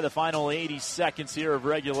inside the final 80 seconds here of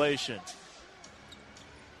regulation.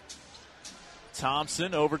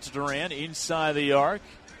 Thompson over to Durant inside the arc.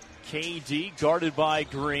 KD guarded by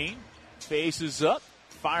Green. Faces up.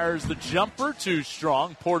 Fires the jumper. Too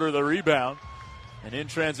strong. Porter the rebound. And in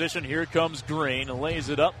transition, here comes Green. Lays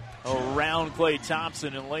it up around Klay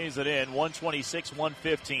Thompson and lays it in.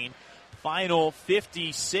 126-115. Final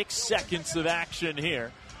 56 seconds of action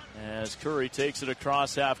here as Curry takes it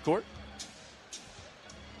across half court.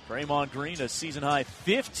 Draymond Green, a season-high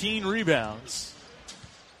 15 rebounds.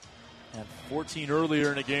 And 14 earlier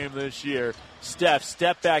in the game this year. Steph,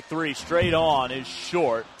 step back 3, straight on, is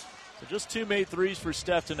short. So just 2 made threes for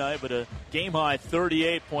Steph tonight, but a game-high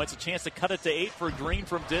 38 points. A chance to cut it to 8 for Green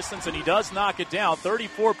from distance, and he does knock it down,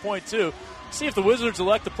 34.2. See if the Wizards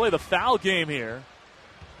elect to play the foul game here.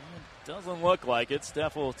 Doesn't look like it.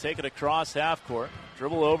 Steph will take it across half court.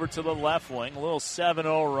 Dribble over to the left wing. A little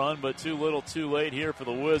 7-0 run, but too little too late here for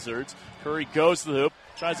the Wizards. Curry goes to the hoop.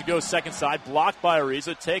 Tries to go second side. Blocked by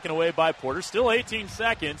Ariza. Taken away by Porter. Still 18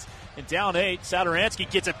 seconds. And down 8. Satoransky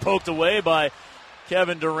gets it poked away by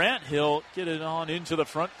Kevin Durant. He'll get it on into the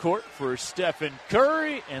front court for Stephen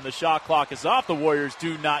Curry. And the shot clock is off. The Warriors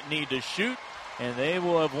do not need to shoot. And they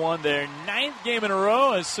will have won their 9th game in a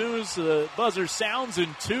row as soon as the buzzer sounds in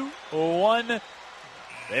 2-1.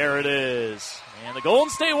 There it is. And the Golden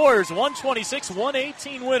State Warriors,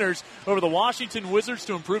 126-118 winners over the Washington Wizards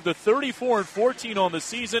to improve to 34-14 on the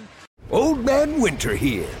season. Old Man Winter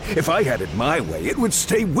here. If I had it my way, it would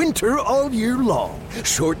stay winter all year long.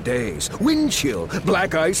 Short days, wind chill,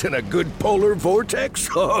 black ice, and a good polar vortex.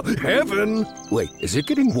 Oh, heaven. Wait, is it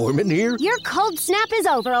getting warm in here? Your cold snap is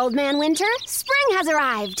over, Old Man Winter. Spring has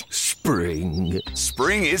arrived. Spring.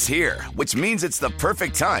 Spring is here, which means it's the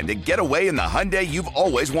perfect time to get away in the Hyundai you've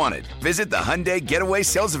always wanted. Visit the Hyundai Getaway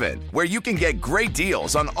Sales Event, where you can get great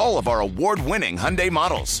deals on all of our award-winning Hyundai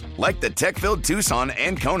models, like the tech-filled Tucson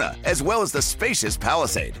and Kona, as well as the spacious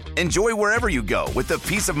Palisade. Enjoy wherever you go with the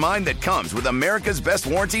peace of mind that comes with America's best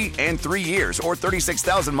warranty and 3 years or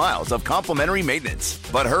 36,000 miles of complimentary maintenance.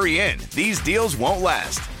 But hurry in, these deals won't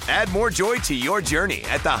last. Add more joy to your journey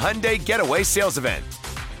at the Hyundai Getaway Sales Event.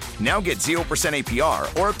 Now get 0% APR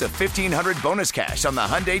or up to $1,500 bonus cash on the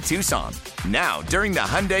Hyundai Tucson. Now, during the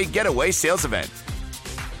Hyundai Getaway Sales Event.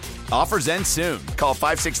 Offers end soon. Call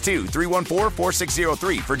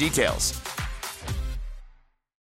 562-314-4603 for details.